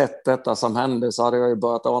sett detta som hände, så hade jag ju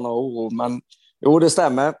börjat ana oro. Men jo, det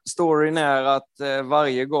stämmer. Storyn är att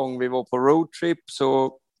varje gång vi var på roadtrip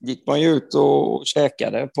så gick man ju ut och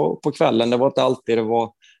käkade på kvällen. Det var inte alltid det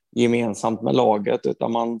var gemensamt med laget,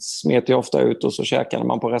 utan man smet ju ofta ut och så käkade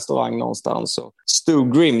man på restaurang någonstans. Och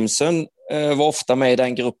Stu Grimson var ofta med i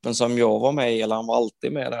den gruppen som jag var med i, eller han var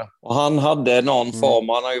alltid med där. Och han hade någon form,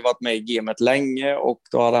 han har ju varit med i gamet länge, och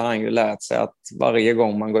då hade han ju lärt sig att varje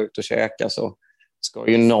gång man går ut och käkar så ska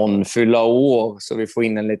ju någon fylla år, så vi får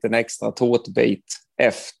in en liten extra tårtbit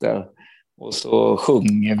efter. Och så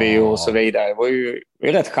sjunger vi och så vidare. Det var ju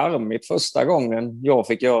rätt charmigt första gången jag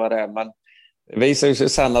fick göra det, men det visade sig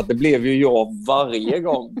sen att det blev ju jag varje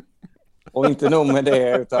gång. Och inte nog med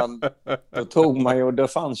det, utan då tog man ju, det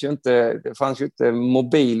fanns ju inte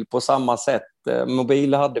mobil på samma sätt.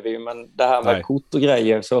 Mobil hade vi ju, men det här med kort och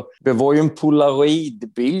grejer, så det var ju en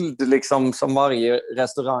polaroidbild liksom, som varje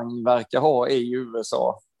restaurang verkar ha i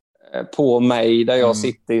USA på mig, där jag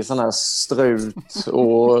sitter i sån här strut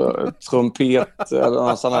och trumpet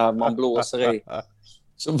eller sån här man blåser i.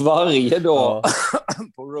 Så varje dag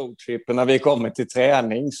på roadtrippen när vi kommer till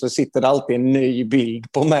träning så sitter det alltid en ny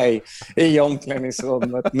bild på mig i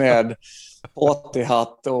omklädningsrummet med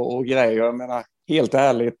partyhatt och grejer. Jag menar, helt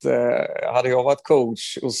ärligt, hade jag varit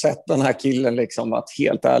coach och sett den här killen liksom, att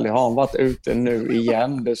helt ärligt, har han varit ute nu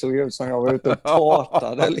igen? Det såg ut som jag var ute och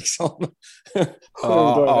partade liksom 7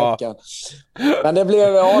 dagar i veckan. Men det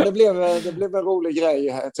blev en rolig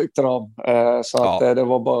grej, tyckte de. Så att det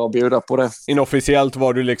var bara att bjuda på det. Inofficiellt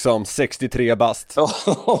var du liksom 63 bast.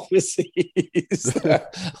 Ja, precis.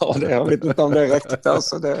 Ja, jag vet inte om det räckte.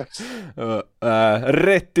 Alltså det...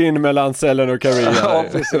 rätt in mellan Cellen och Karia. Ja,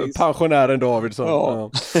 precis. Pensionären Davidsson.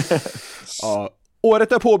 Ja. Ja. Året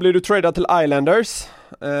därpå blev du tradad till Islanders.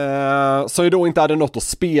 Så jag då inte hade något att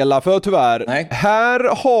spela för tyvärr. Nej.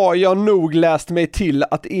 Här har jag nog läst mig till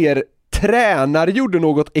att er tränare gjorde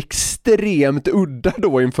något extremt udda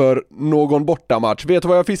då inför någon bortamatch. Vet du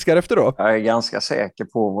vad jag fiskar efter då? Jag är ganska säker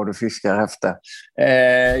på vad du fiskar efter.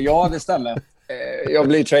 Ja, det stämmer. Jag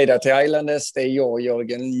blir tradad till Islanders. Det är jag och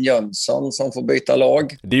Jörgen Jönsson som får byta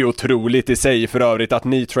lag. Det är otroligt i sig för övrigt att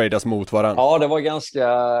ni tradas mot varandra. Ja, det var ganska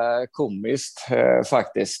komiskt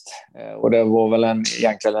faktiskt. Och det var väl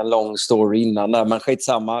egentligen en lång story innan där. Men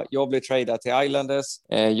skitsamma, jag blir tradad till Islanders.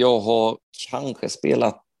 Jag har kanske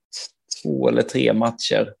spelat 2 eller 3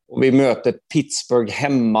 matcher. Och vi möter Pittsburgh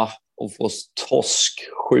hemma och får torsk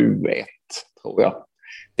 7-1, tror jag.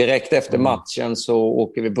 Direkt efter matchen så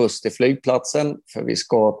åker vi buss till flygplatsen för vi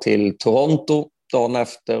ska till Toronto dagen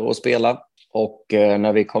efter och spela. Och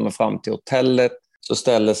när vi kommer fram till hotellet så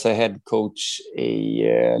ställer sig headcoach i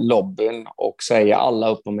lobbyn och säger alla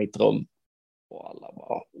upp på mitt rum. Och alla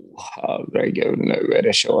bara, herregud, nu är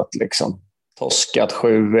det kört liksom. Torskat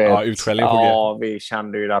 7-1. Ja, utskällning på ja, vi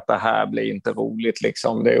kände ju att det här blir inte roligt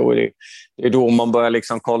liksom. Det är då man börjar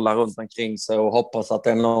liksom kolla runt omkring sig och hoppas att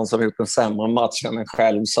det är någon som gjort en sämre match än en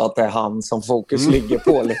själv så att det är han som fokus ligger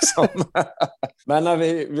på liksom. Men när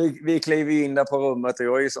vi kliver in där på rummet och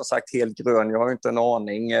jag är ju som sagt helt grön. Jag har ju inte en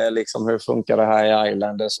aning liksom hur funkar det här i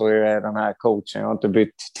Islanders så är den här coachen. Jag har inte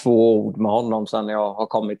bytt 2 ord med honom sedan jag har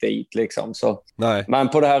kommit dit liksom. Så. Nej. Men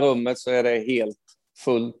på det här rummet så är det helt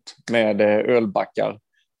fullt med ölbackar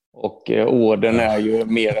och orden är ju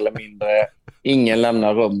mer eller mindre ingen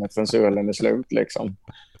lämnar rummet förrän ölen är slut liksom.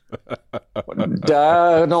 Och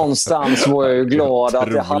där någonstans var jag ju glad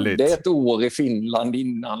att jag hade ett år i Finland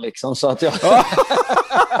innan liksom, så att jag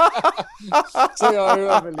så jag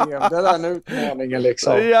överlevde den utmaningen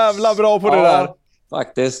liksom. Så jävla bra på det där.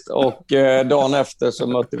 Faktiskt, och dagen efter så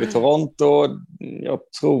mötte vi Toronto. Jag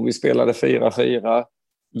tror vi spelade 4-4.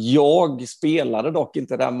 Jag spelade dock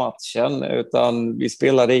inte den matchen utan vi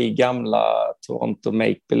spelade i gamla Toronto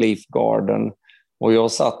Make Believe Garden och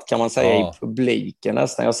jag satt, kan man säga, i publiken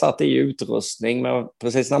nästan. Jag satt i utrustning men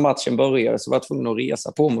precis när matchen började så var jag tvungen att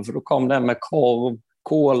resa på mig för då kom den med korv,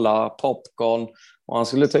 cola, popcorn och han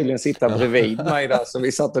skulle tydligen sitta bredvid mig där så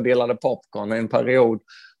vi satt och delade popcorn i en period.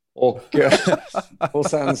 Och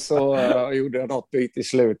sen så gjorde jag något byte i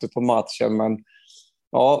slutet på matchen men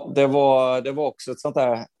ja, det var också ett sånt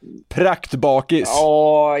där... Praktbakis.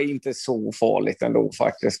 Ja, inte så farligt ändå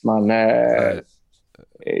faktiskt. Men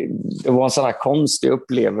det var en sån här konstig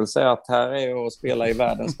upplevelse att här är jag och spelar i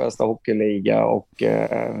världens bästa hockeyliga och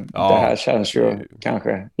det här känns ju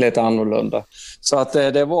kanske lite annorlunda. Så att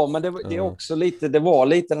det var, men det är också lite, det var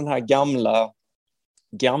lite den här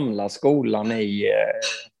gamla skolan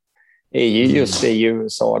just i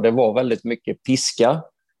USA. Det var väldigt mycket piska.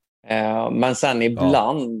 Men sen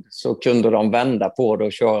ibland så kunde de vända på det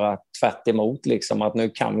och köra tvärt emot liksom, att nu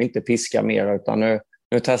kan vi inte piska mer utan nu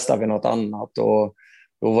testar vi något annat och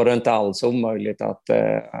då var det inte alls omöjligt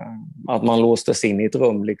att man låstes in i ett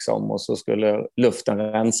rum liksom, och så skulle luften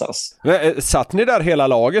rensas. Satt ni där hela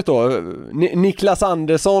laget då? Niklas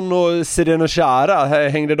Andersson och Zdeno Chara,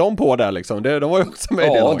 hängde de på där liksom? De var ju också med i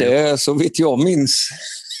det laget. Ja, det så vitt jag minns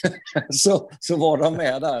så var de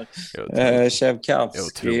med där.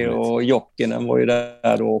 Tjevkavski och Jokinen var ju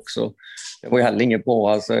där då också. Det var ju heller inget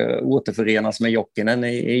bra alltså, återförenas med Jokinen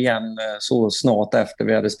igen så snart efter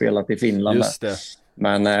vi hade spelat i Finland. Just det.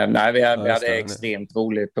 Men nej, vi hade extremt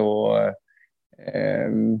roligt och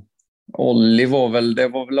Olli det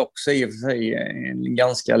var väl också i och för sig en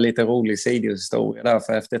ganska lite rolig sidohistoria där,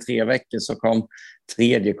 för efter 3 veckor så kom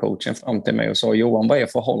tredje coachen fram till mig och sa: Johan, vad är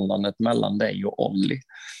förhållandet mellan dig och Olli?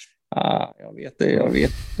 Jag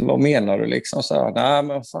vet, vad menar du liksom? Så nej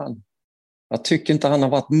men fan, jag tycker inte han har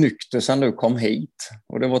varit nykter sedan du kom hit.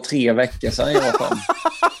 Och det var 3 veckor sedan jag kom.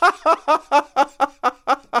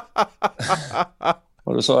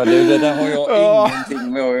 Och då sa jag, det där har jag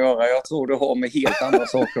ingenting med att göra. Jag tror det har med helt andra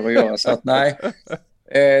saker att göra. Så att nej,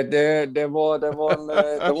 det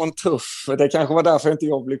var en tuff. Det kanske var därför inte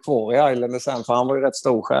jag blev kvar i Islanders sen. För han var ju rätt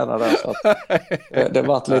stor stjärna där. Så att, det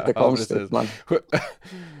var lite konstigt. Men...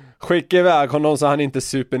 Skicka iväg honom så han inte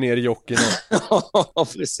super ner Jocke. Ja,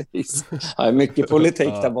 precis. Det är mycket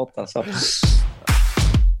politik där borta. Så.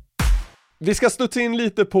 Vi ska studsa in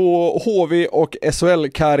lite på HV och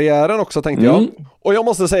SHL-karriären också, tänkte jag. Och jag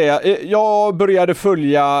måste säga, jag började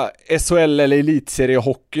följa SHL eller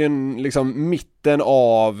elitseriehockeyn liksom mitten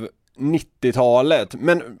av 90-talet.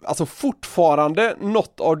 Men alltså fortfarande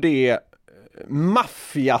något av det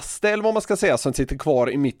maffigaste, eller vad man ska säga, som sitter kvar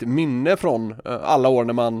i mitt minne från alla år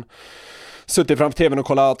när man suttit framför tvn och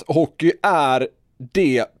kollat hockey är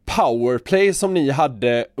det powerplay som ni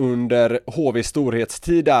hade under HV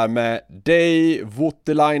storhetstid där med dig,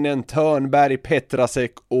 Voutilainen, Törnberg,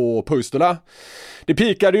 Petrasek och Puistola. Det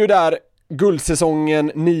pikade ju där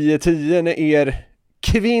guldsäsongen 9-10 när er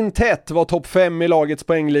kvintett var topp 5 i lagets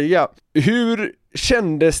poängliga. Hur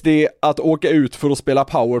kändes det att åka ut för att spela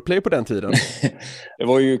powerplay på den tiden? Det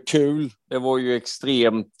var ju kul. Det var ju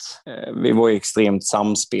vi var ju extremt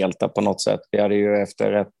samspelta på något sätt. Vi hade ju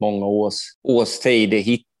efter rätt många års tid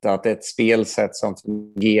hittat ett spelsätt som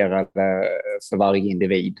fungerade för varje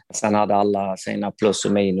individ. Sen hade alla sina plus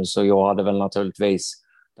och minus, och jag hade väl naturligtvis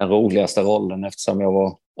den roligaste rollen eftersom jag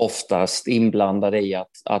var oftast inblandad i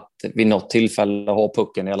att vid något tillfälle ha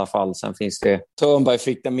pucken i alla fall. Sen finns det, Törnberg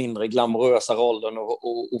fick den mindre glamorösa rollen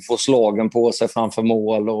och få slagen på sig framför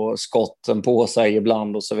mål och skotten på sig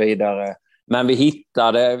ibland och så vidare. Men vi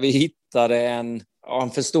hittade en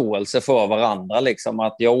förståelse för varandra, liksom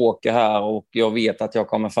att jag åker här och jag vet att jag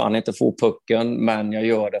kommer fan inte få pucken, men jag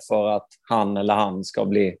gör det för att han eller han ska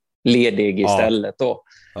bli ledig istället då.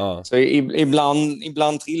 Ja. Så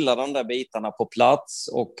ibland trillade de där bitarna på plats,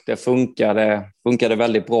 och det funkade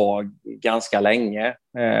väldigt bra ganska länge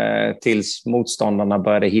tills motståndarna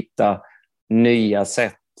började hitta nya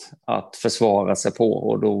sätt att försvara sig på,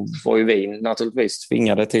 och då var ju vi naturligtvis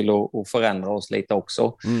tvingade till att förändra oss lite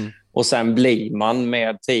också. Och sen blir man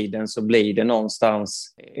med tiden, så blir det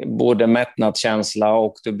någonstans både mättnadskänsla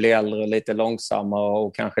och du blir äldre, lite långsammare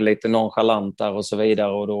och kanske lite nonchalantare och så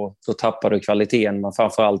vidare, och då tappar du kvaliteten. Men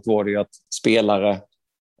framförallt var det ju att spelare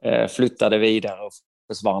flyttade vidare och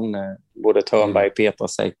försvann. Både Törnberg,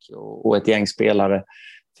 Petrasek och ett gäng spelare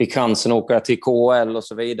fick chansen att åka till KHL och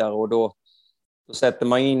så vidare, och då sätter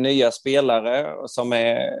man in nya spelare som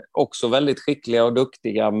är också väldigt skickliga och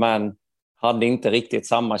duktiga, men hade inte riktigt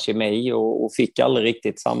samma kemi och fick aldrig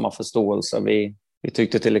riktigt samma förståelse. Vi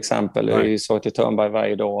tyckte till exempel, vi sa till Törnberg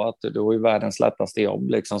varje dag att du är världens lättaste jobb.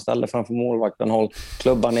 Liksom, ställ dig framför målvakten, håll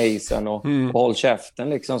klubban i isen och håll käften,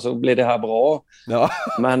 liksom, så blir det här bra. Ja.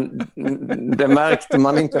 Men det märkte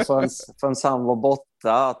man inte förrän han var borta.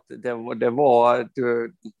 Att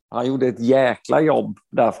han gjorde ett jäkla jobb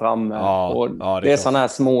där framme. Det är sådana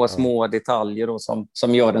här små detaljer då,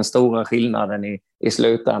 som gör den stora skillnaden i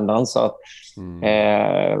slutändan. Så att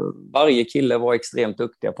varje kille var extremt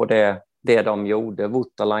duktiga på det de gjorde.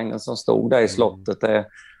 Voutilainen som stod där i slottet.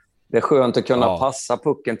 Det är skönt att kunna passa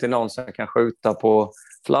pucken till någon som kan skjuta på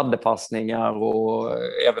fladderpassningar, och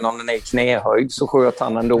även om den är i knähöjd så sköt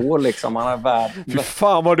han ändå. Liksom. Han är värd. Fy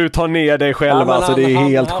fan vad du tar ner dig själv, alltså det är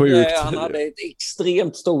helt sjukt. Han hade ett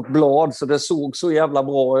extremt stort blad, så det såg så jävla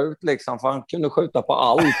bra ut liksom, för han kunde skjuta på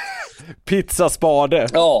allt. Pizzaspade.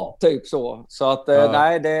 Ja, typ så. Så att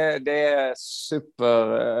nej, det är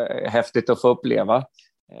superhäftigt att få uppleva.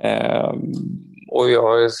 Och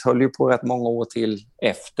jag höll ju på rätt många år till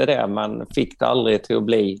efter det, men fick det aldrig till att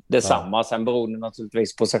bli detsamma. Sen beror det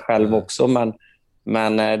naturligtvis på sig själv också,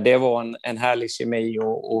 men det var en härlig kemi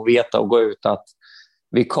och veta och gå ut att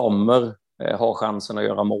vi kommer ha chansen att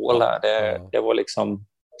göra mål här. Det var liksom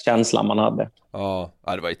känslan man hade. Ja,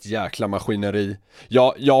 det var ett jäkla maskineri.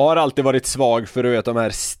 Jag har alltid varit svag för de här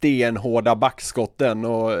stenhårda backskotten,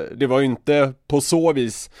 och det var ju inte på så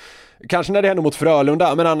vis. Kanske när det hände mot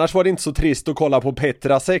Frölunda, men annars var det inte så trist att kolla på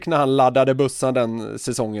Petrasek när han laddade bussen den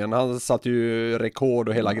säsongen. Han satt ju rekord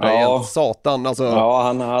och hela grejen. Ja. Satan, alltså. Ja,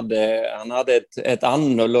 han hade ett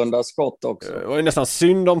annorlunda skott också. Det var ju nästan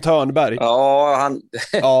synd om Törnberg. Ja,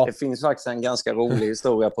 det finns faktiskt en ganska rolig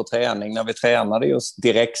historia på träning. När vi tränade just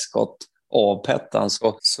direktskott av Pettan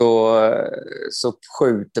så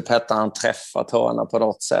skjuter Pettan, han träffar Törna på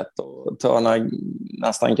något sätt, och Törna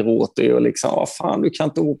nästan gråter och liksom, vad fan, du kan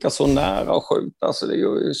inte åka så nära och skjuta, alltså det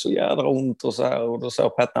gör ju så jädra ont och så här. Och då sa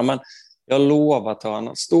Pettan, men jag lovar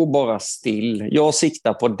Törna, stå bara still, jag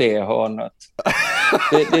siktar på det hörnet.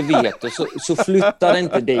 Det vet du, så flyttar det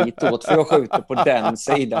inte ditåt, för jag skjuter på den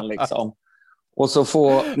sidan liksom. Och så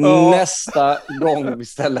får nästa gång vi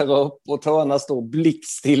ställer upp och Törna står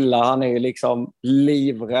blickstilla. Han är ju liksom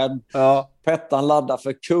livrädd. Ja. Pettan laddar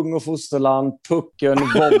för kung och fosterland, pucken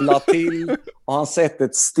wobblar till och han sätter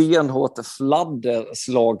ett stenhårt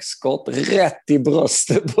fladderslagskott rätt i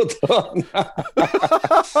bröstet på Törnberg.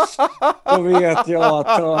 Då vet jag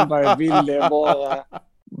att Törnberg ville bara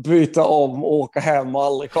byta om, åka hem och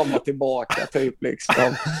aldrig komma tillbaka typ liksom.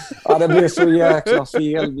 Ja, det blev så jäkla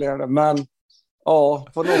fel blev det, men ja,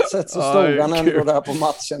 på något sätt så stod han ändå där på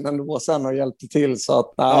matchen ändå sen och hjälpte till, så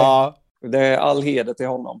att nej. Det är all heder till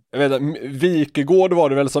honom. Jag vet att Wikegård var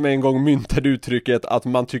det väl som en gång myntade uttrycket att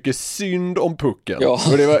man tycker synd om pucken. Ja.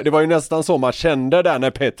 Och det var ju nästan så man kände där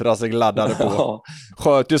när Petras laddade på. Ja.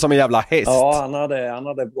 Sköt ju som en jävla häst. Ja, han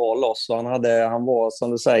hade bra loss. Och han var,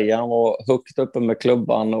 som du säger, han var högt uppe med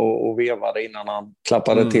klubban och vevade innan han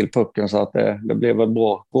klappade till pucken, så att det blev en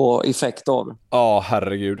bra effekt av det. Ja,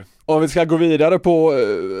 herregud. Om vi ska gå vidare på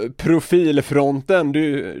profilfronten.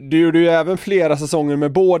 Du gjorde ju även flera säsonger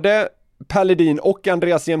med både Per Ledin och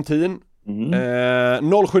Andreas Jämtin.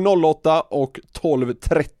 07-08 och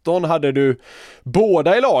 12-13 hade du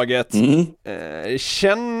båda i laget.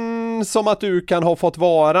 Känns som att du kan ha fått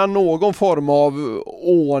vara någon form av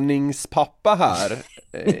ordningspappa här.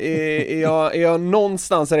 Är jag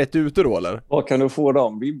någonstans rätt ute då, eller? Var kan du få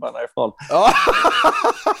de vibbarna ifrån?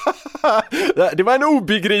 Det var en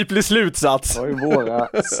obegriplig slutsats. Det var ju våra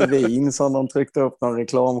svin som de tryckte upp någon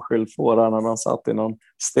reklamskylt på där när de satt i någon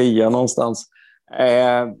stia någonstans.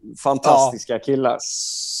 Fantastiska killar.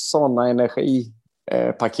 Sådana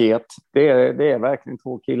energipaket. Det är verkligen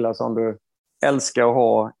två killar som du älskar att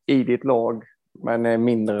ha i ditt lag, men är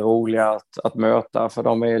mindre roliga att möta, för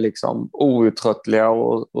de är liksom outtröttliga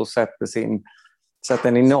och sätter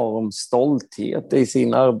en enorm stolthet i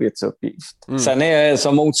sin arbetsuppgift. Sen är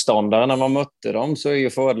som motståndare, när man mötte dem, så är ju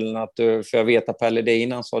fördelen att för jag vet att Per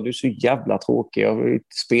Ledin, han sa, du är så jävla tråkig, jag vill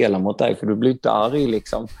inte spela mot dig för du blir inte arg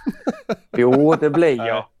liksom. Jo, det blir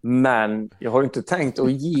jag, men jag har inte tänkt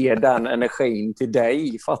att ge den energin till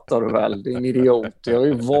dig, fattar du väl, din idiot. Jag är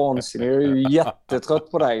ju vansinnig, jag är ju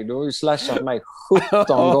jättetrött på dig, du har ju slashat mig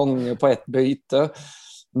 17 gånger på ett byte,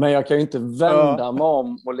 men jag kan ju inte vända mig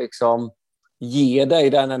om och liksom ge dig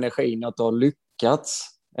den energin att du har lyckats.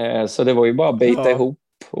 Så det var ju bara att bita ihop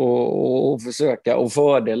och försöka. Och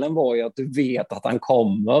fördelen var ju att du vet att han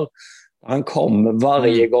kommer. Han kommer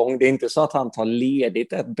varje gång. Det är inte så att han tar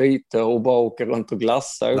ledigt ett byte och bara åker runt och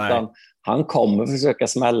glassar. Utan han kommer försöka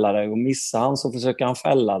smälla dig. Och missar han så försöker han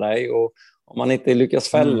fälla dig. Och om man inte lyckas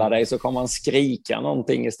fälla dig så kommer han skrika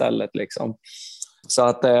någonting istället liksom. Så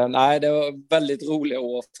att nej, det var väldigt roliga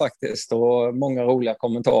år faktiskt, och många roliga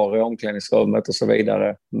kommentarer i omklädningsrummet och så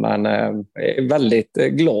vidare. Men jag är väldigt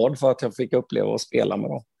glad för att jag fick uppleva att spela med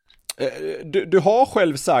dem. Du har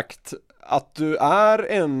själv sagt att du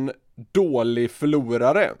är en dålig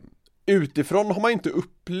förlorare. Utifrån har man inte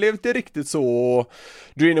upplevt det riktigt så.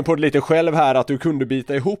 Du är inne på det lite själv här, att du kunde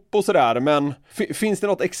bita ihop och sådär. Men finns det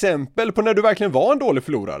något exempel på när du verkligen var en dålig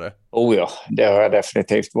förlorare? Oh ja, det har jag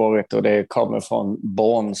definitivt varit. Och det kommer från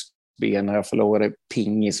barnsben när jag förlorade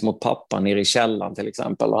pingis mot pappa nere i källaren till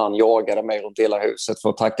exempel. Och han jagade mig runt hela huset för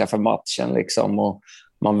att tacka för matchen liksom. Och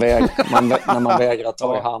när man vägrar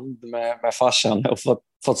ta i hand med farsan och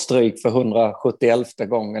fått stryk för 171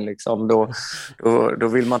 gången liksom, då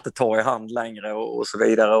vill man inte ta i hand längre och så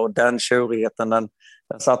vidare. Och den tjurigheten, den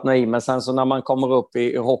satt nog i. Men sen så när man kommer upp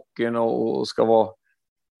i hockeyn och ska vara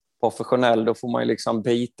professionell, då får man ju liksom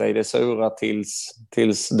bita i det sura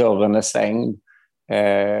tills dörren är stängd.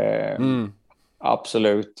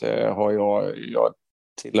 Absolut har jag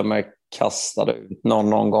till och med kastade ut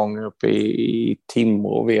någon gång uppe i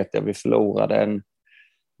Timrå, vet jag, vi förlorade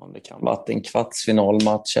om det kan ha varit en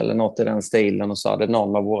kvartsfinalmatch eller något i den stilen, och så hade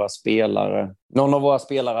någon av våra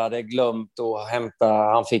spelare hade glömt att hämta,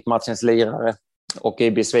 han fick matchens lirare, och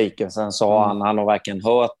i besvikelsen sa han har varken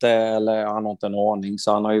hört det eller han har inte en aning,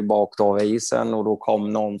 så han har ju bara åkt av isen, och då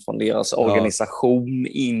kom någon från deras organisation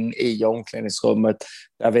in i omklädningsrummet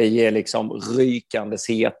där vi är liksom rykandes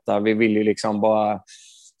heta, vi vill ju liksom bara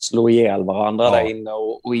slå ihjäl varandra där inne,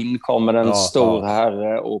 och in kommer en stor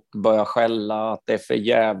herre och börjar skälla att det är för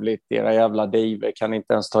jävligt, era jävla diver kan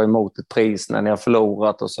inte ens ta emot ett pris när ni har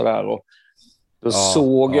förlorat och sådär. Och då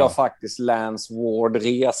såg jag faktiskt Lance Ward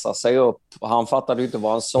resa sig upp, och han fattade inte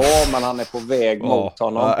vad han sa, men han är på väg mot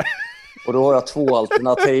honom. Och då har jag två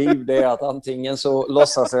alternativ. Det är att antingen så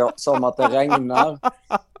låtsas jag som att det regnar,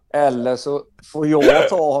 eller så får jag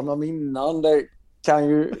ta honom innan. Det kan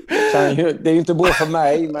ju, det är ju inte bra för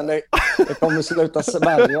mig, men det kommer sluta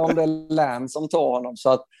Sverige om det är Lance som tar honom. Så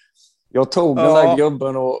att Jag tog den där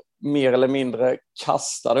gubben och mer eller mindre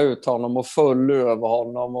kastade ut honom och föll över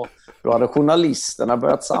honom. Och då hade journalisterna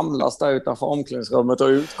börjat samlas där utanför omklädningsrummet och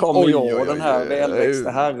ut kommer jag och den här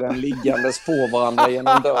välväxte herren liggandes på varandra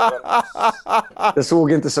genom dörren. Det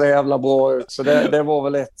såg inte så jävla bra ut. Så det var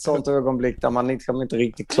väl ett sånt ögonblick där man inte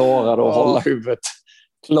riktigt klarade att hålla huvudet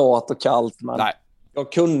klart och kallt. Men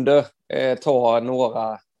jag kunde ta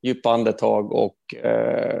några djupa andetag och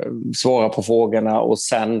svara på frågorna och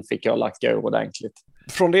sen fick jag lacka ur ordentligt.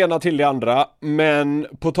 Från det ena till det andra, men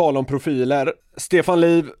på tal om profiler, Stefan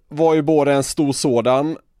Liv var ju både en stor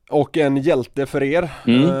sådan och en hjälte för er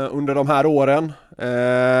under de här åren.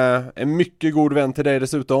 En mycket god vän till dig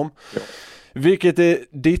dessutom. Ja. Vilket är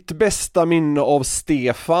ditt bästa minne av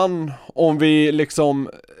Stefan om vi liksom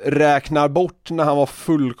räknar bort när han var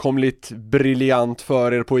fullkomligt briljant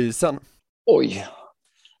för er på isen? Oj.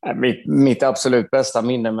 Mitt absolut bästa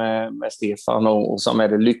minne med Stefan och som är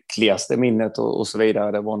det lyckligaste minnet och så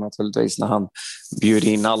vidare, det var naturligtvis när han bjöd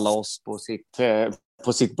in alla oss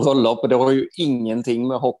på sitt bröllop. Och det var ju ingenting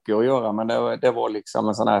med hockey att göra, men det var liksom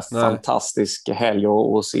en sån här fantastisk helg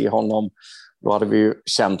att se honom. Då hade vi ju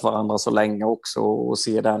känt varandra så länge också och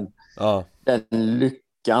se den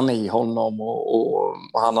lyckan i honom och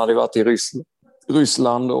han hade varit i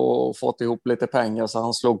Ryssland och fått ihop lite pengar så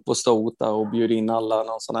han slog på stort där och bjöd in alla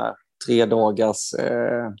någon sån här 3 dagars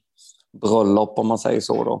bröllop om man säger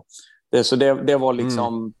så då. Så det var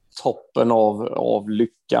liksom toppen av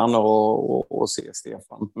lyckan och se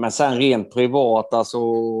Stefan. Men sen rent privat, alltså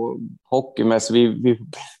hockeymässigt,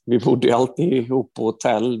 vi bodde ju alltid ihop på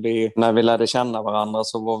hotell. När vi lärde känna varandra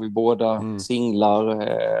så var vi båda singlar.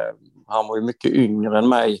 Han var ju mycket yngre än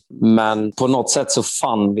mig, men på något sätt så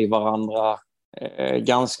fann vi varandra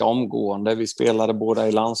ganska omgående. Vi spelade båda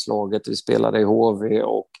i landslaget, vi spelade i HV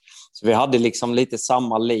och så vi hade liksom lite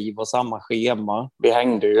samma liv och samma schema. Vi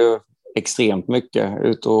hängde ju extremt mycket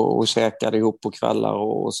ut och käkade ihop på kvällar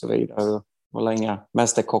och så vidare. Och länge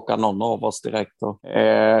mästerkockar någon av oss direkt.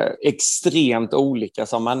 Extremt olika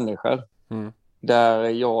som människor. Där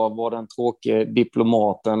jag var den tråkiga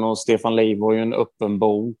diplomaten och Stefan Liv var ju en öppen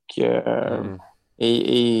bok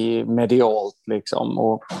i medialt liksom.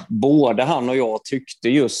 Och både han och jag tyckte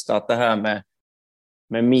just att det här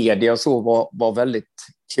med media och så var väldigt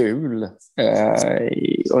kul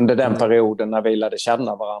under den perioden när vi lärde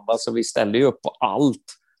känna varandra. Så vi ställde ju upp på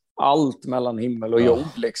allt mellan himmel och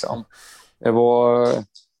jord liksom. Det var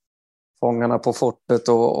Fångarna på fortet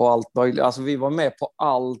och allt möjligt. Alltså vi var med på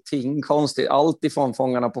allting konstigt. Allt ifrån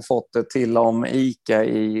Fångarna på fortet till om Ica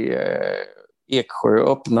i Eksjö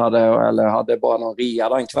öppnade eller hade bara någon rea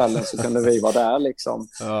den kvällen så kunde vi vara där liksom.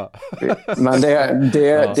 Men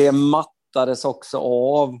det mattades också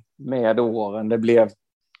av med åren.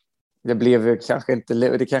 Det blev kanske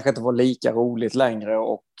inte var lika roligt längre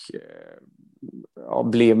och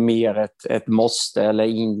blev mer ett måste eller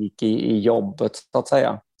ingick i jobbet så att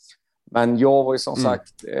säga. Men jag var ju som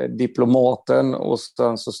sagt diplomaten och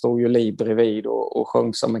sen så stod ju Liv bredvid och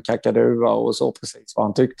sjöng som en kakadua och så precis vad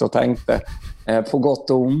han tyckte och tänkte. På gott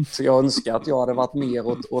och ont. Jag önskar att jag hade varit mer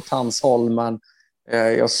åt hans håll, men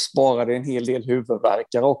jag sparade en hel del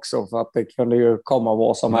huvudvärkare också för att det kunde ju komma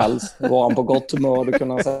vad som helst. Var han på gott humör då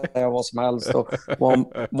kunde han säga vad som helst. Och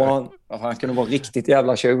han kunde vara riktigt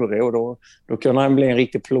jävla tjurig och då kunde han bli en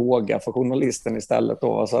riktig plåga för journalisten istället.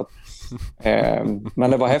 Då. Så att,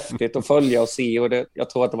 men det var häftigt att följa och se och jag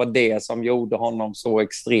tror att det var det som gjorde honom så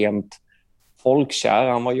extremt folkkär.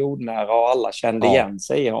 Han var jordnära och alla kände igen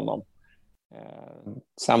sig i honom.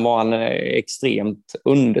 Sen var han extremt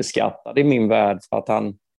underskattad i min värld för att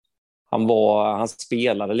han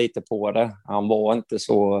spelade lite på det. Han var inte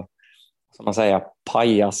så, som man säger,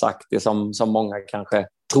 pajasaktig som många kanske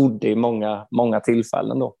trodde i många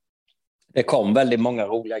tillfällen då. Det kom väldigt många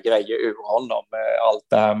roliga grejer ur honom. Allt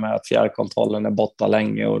det här med att fjärrkontrollen är borta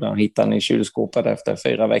länge och den hittar ni i kylskåpet efter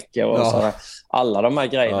 4 veckor. Och så alla de här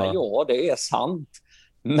grejerna, det är sant.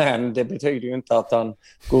 Men det betyder ju inte att han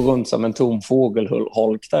går runt som en tom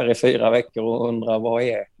fågelholk där i 4 veckor och undrar vad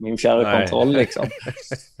är min fjärrkontroll liksom.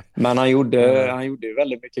 Men han gjorde ju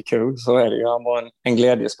väldigt mycket kul, så är det ju. Han var en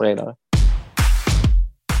glädjespridare.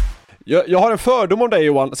 Jag har en fördom om dig,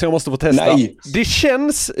 Johan, så jag måste få testa. Nej. Det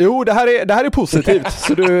känns, det här är positivt.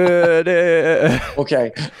 Så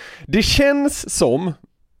Okej. Det känns som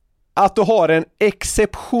att du har en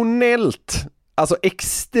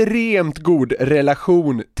extremt god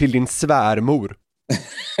relation till din svärmor.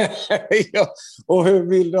 Ja, och hur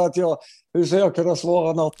vill du att hur ska jag kunna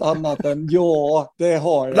svara något annat än ja, det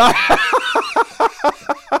har jag.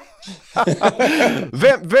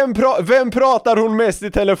 Vem pratar hon mest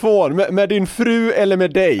i telefon? Med din fru eller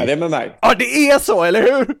med dig? Ja, det är med mig. Ja, det är så, eller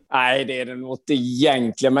hur? Nej, det är det nog inte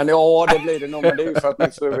egentligen. Men ja, det blir det nog. Men det är ju för att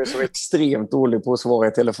min fru är så extremt dålig på att svara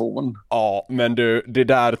i telefon. Ja, men du,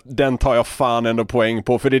 den tar jag fan ändå poäng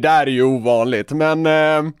på. För det där är ju ovanligt. Men,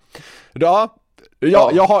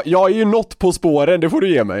 jag är ju något på spåren, det får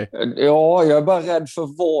du ge mig. Ja, jag är bara rädd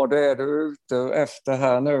för vad det är du är ute efter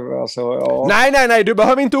här nu. Alltså, ja. Nej, du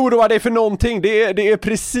behöver inte oroa dig för någonting. Det är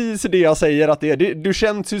precis det jag säger att det är. Du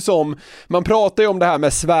känns ju som, man pratar ju om det här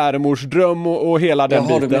med svärmors dröm och hela den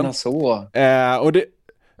biten. Ja, du menar så. Och det...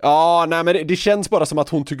 Ja, nej, men det känns bara som att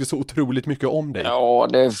hon tycker så otroligt mycket om dig. Ja,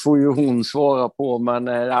 det får ju hon svara på, men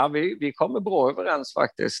ja, vi kommer bra överens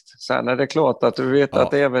faktiskt. Sen är det klart att du vet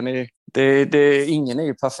att även ingen är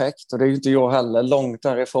ju perfekt och det är ju inte jag heller, långt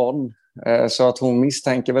därifrån. Så att hon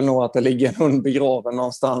misstänker väl nog att det ligger en hund begraven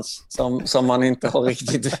någonstans som man inte har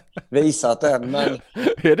riktigt visat än. Men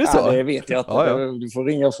är det så? Ja, det vet jag inte. Ja. Du får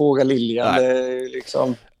ringa och fråga Lilian. Det är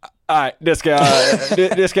liksom... Nej, det ska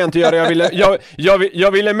jag inte göra.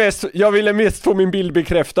 Jag ville mest få min bild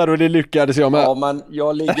bekräftad och det lyckades jag med. Ja, men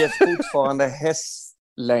jag ligger fortfarande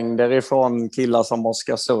hästlängder ifrån killar som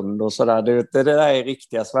Oskarsund och sådär. Det där är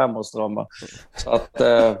riktiga svärmorsdrömmar. Så att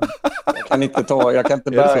jag kan inte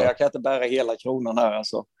bära hela kronan här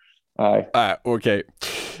alltså. Nej, okej.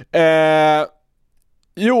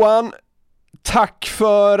 Johan, tack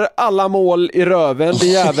för alla mål i röven,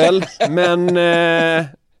 din jävel. Men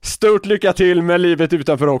stort lycka till med livet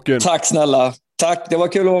utanför hockeyn. Tack snälla. Tack, det var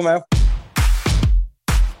kul att vara med.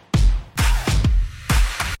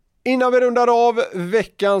 Innan vi rundar av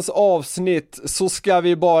veckans avsnitt så ska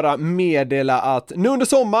vi bara meddela att nu under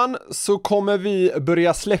sommaren så kommer vi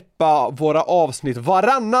börja släppa våra avsnitt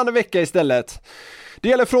varannan vecka istället. Det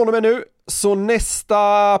gäller från och med nu, så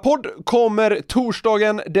nästa podd kommer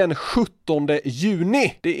torsdagen den 17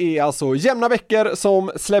 juni. Det är alltså jämna veckor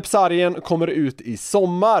som Släppsargen kommer ut i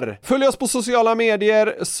sommar. Följ oss på sociala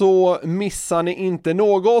medier så missar ni inte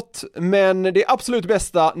något, men det absolut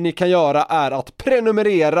bästa ni kan göra är att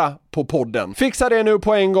prenumerera på podden. Fixa det nu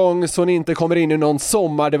på en gång så ni inte kommer in i någon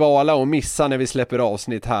sommardevala och missar när vi släpper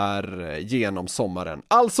avsnitt här genom sommaren.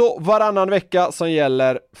 Alltså varannan vecka som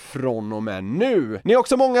gäller från och med nu. Ni är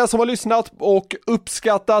också många som har lyssnat och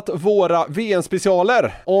uppskattat våra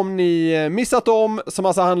VM-specialer. Om ni missat dem, som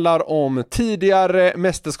alltså handlar om tidigare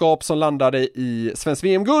mästerskap som landade i Svensk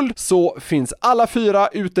VM-guld, så finns alla 4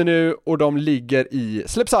 ute nu och de ligger i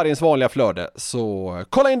Släppsargens vanliga flöde. Så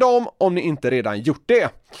kolla in dem om ni inte redan gjort det.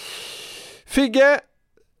 Figge,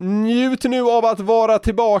 njut nu av att vara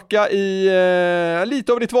tillbaka i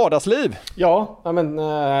lite av ditt vardagsliv. Ja, men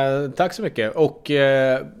tack så mycket.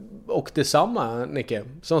 Och detsamma, Nicke.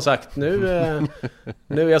 Som sagt, nu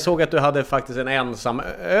jag såg att du hade faktiskt en ensam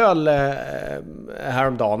öl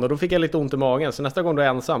häromdagen och då fick jag lite ont i magen. Så nästa gång du är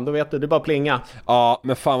ensam, då vet du, det är bara plinga. Ja,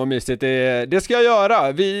 men fan vad mysigt. Det ska jag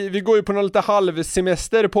göra. Vi går ju på någon lite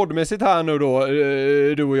halvsemester poddmässigt här nu då,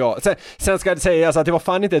 du och jag. Sen ska det sägas att det var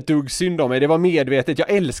fan inte ett dugg synd om mig. Det var medvetet. Jag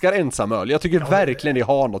älskar ensamöl. Jag tycker verkligen det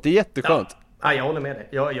har något. Det är jätteskönt. Ja, jag håller med dig.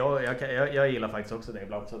 Jag gillar faktiskt också det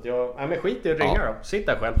ibland. Så att men skit i att ringa då. Sitt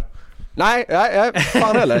där själv. Nej,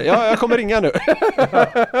 fan heller. Jag kommer ringa nu.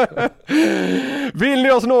 Vill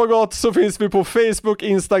ni oss något så finns vi på Facebook,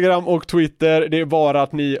 Instagram och Twitter. Det är bara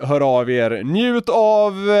att ni hör av er. Njut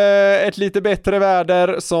av ett lite bättre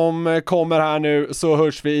väder som kommer här nu, så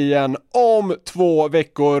hörs vi igen om 2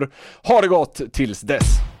 veckor. Ha det gott tills dess.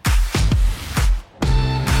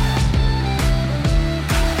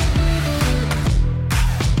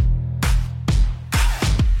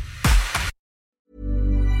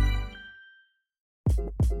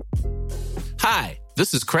 Hi,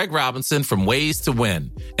 this is Craig Robinson from Ways to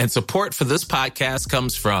Win, and support for this podcast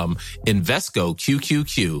comes from Invesco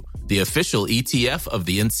QQQ, the official ETF of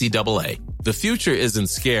the NCAA. The future isn't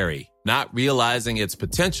scary. Not realizing its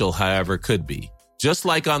potential, however, could be. Just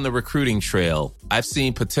like on the recruiting trail, I've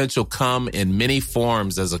seen potential come in many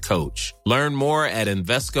forms as a coach. Learn more at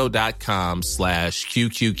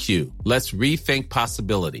Invesco.com/QQQ. Let's rethink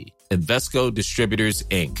possibility. Invesco Distributors,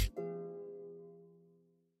 Inc.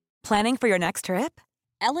 Planning for your next trip?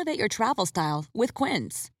 Elevate your travel style with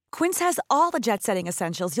Quince. Quince has all the jet-setting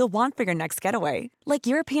essentials you'll want for your next getaway, like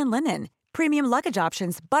European linen, premium luggage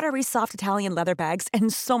options, buttery soft Italian leather bags,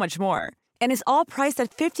 and so much more. And is all priced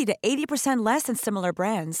at 50 to 80% less than similar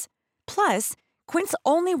brands. Plus, Quince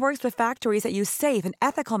only works with factories that use safe and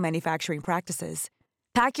ethical manufacturing practices.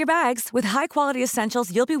 Pack your bags with high-quality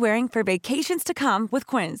essentials you'll be wearing for vacations to come with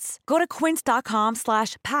Quince. Go to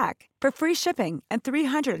quince.com/pack for free shipping and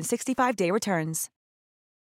 365-day returns.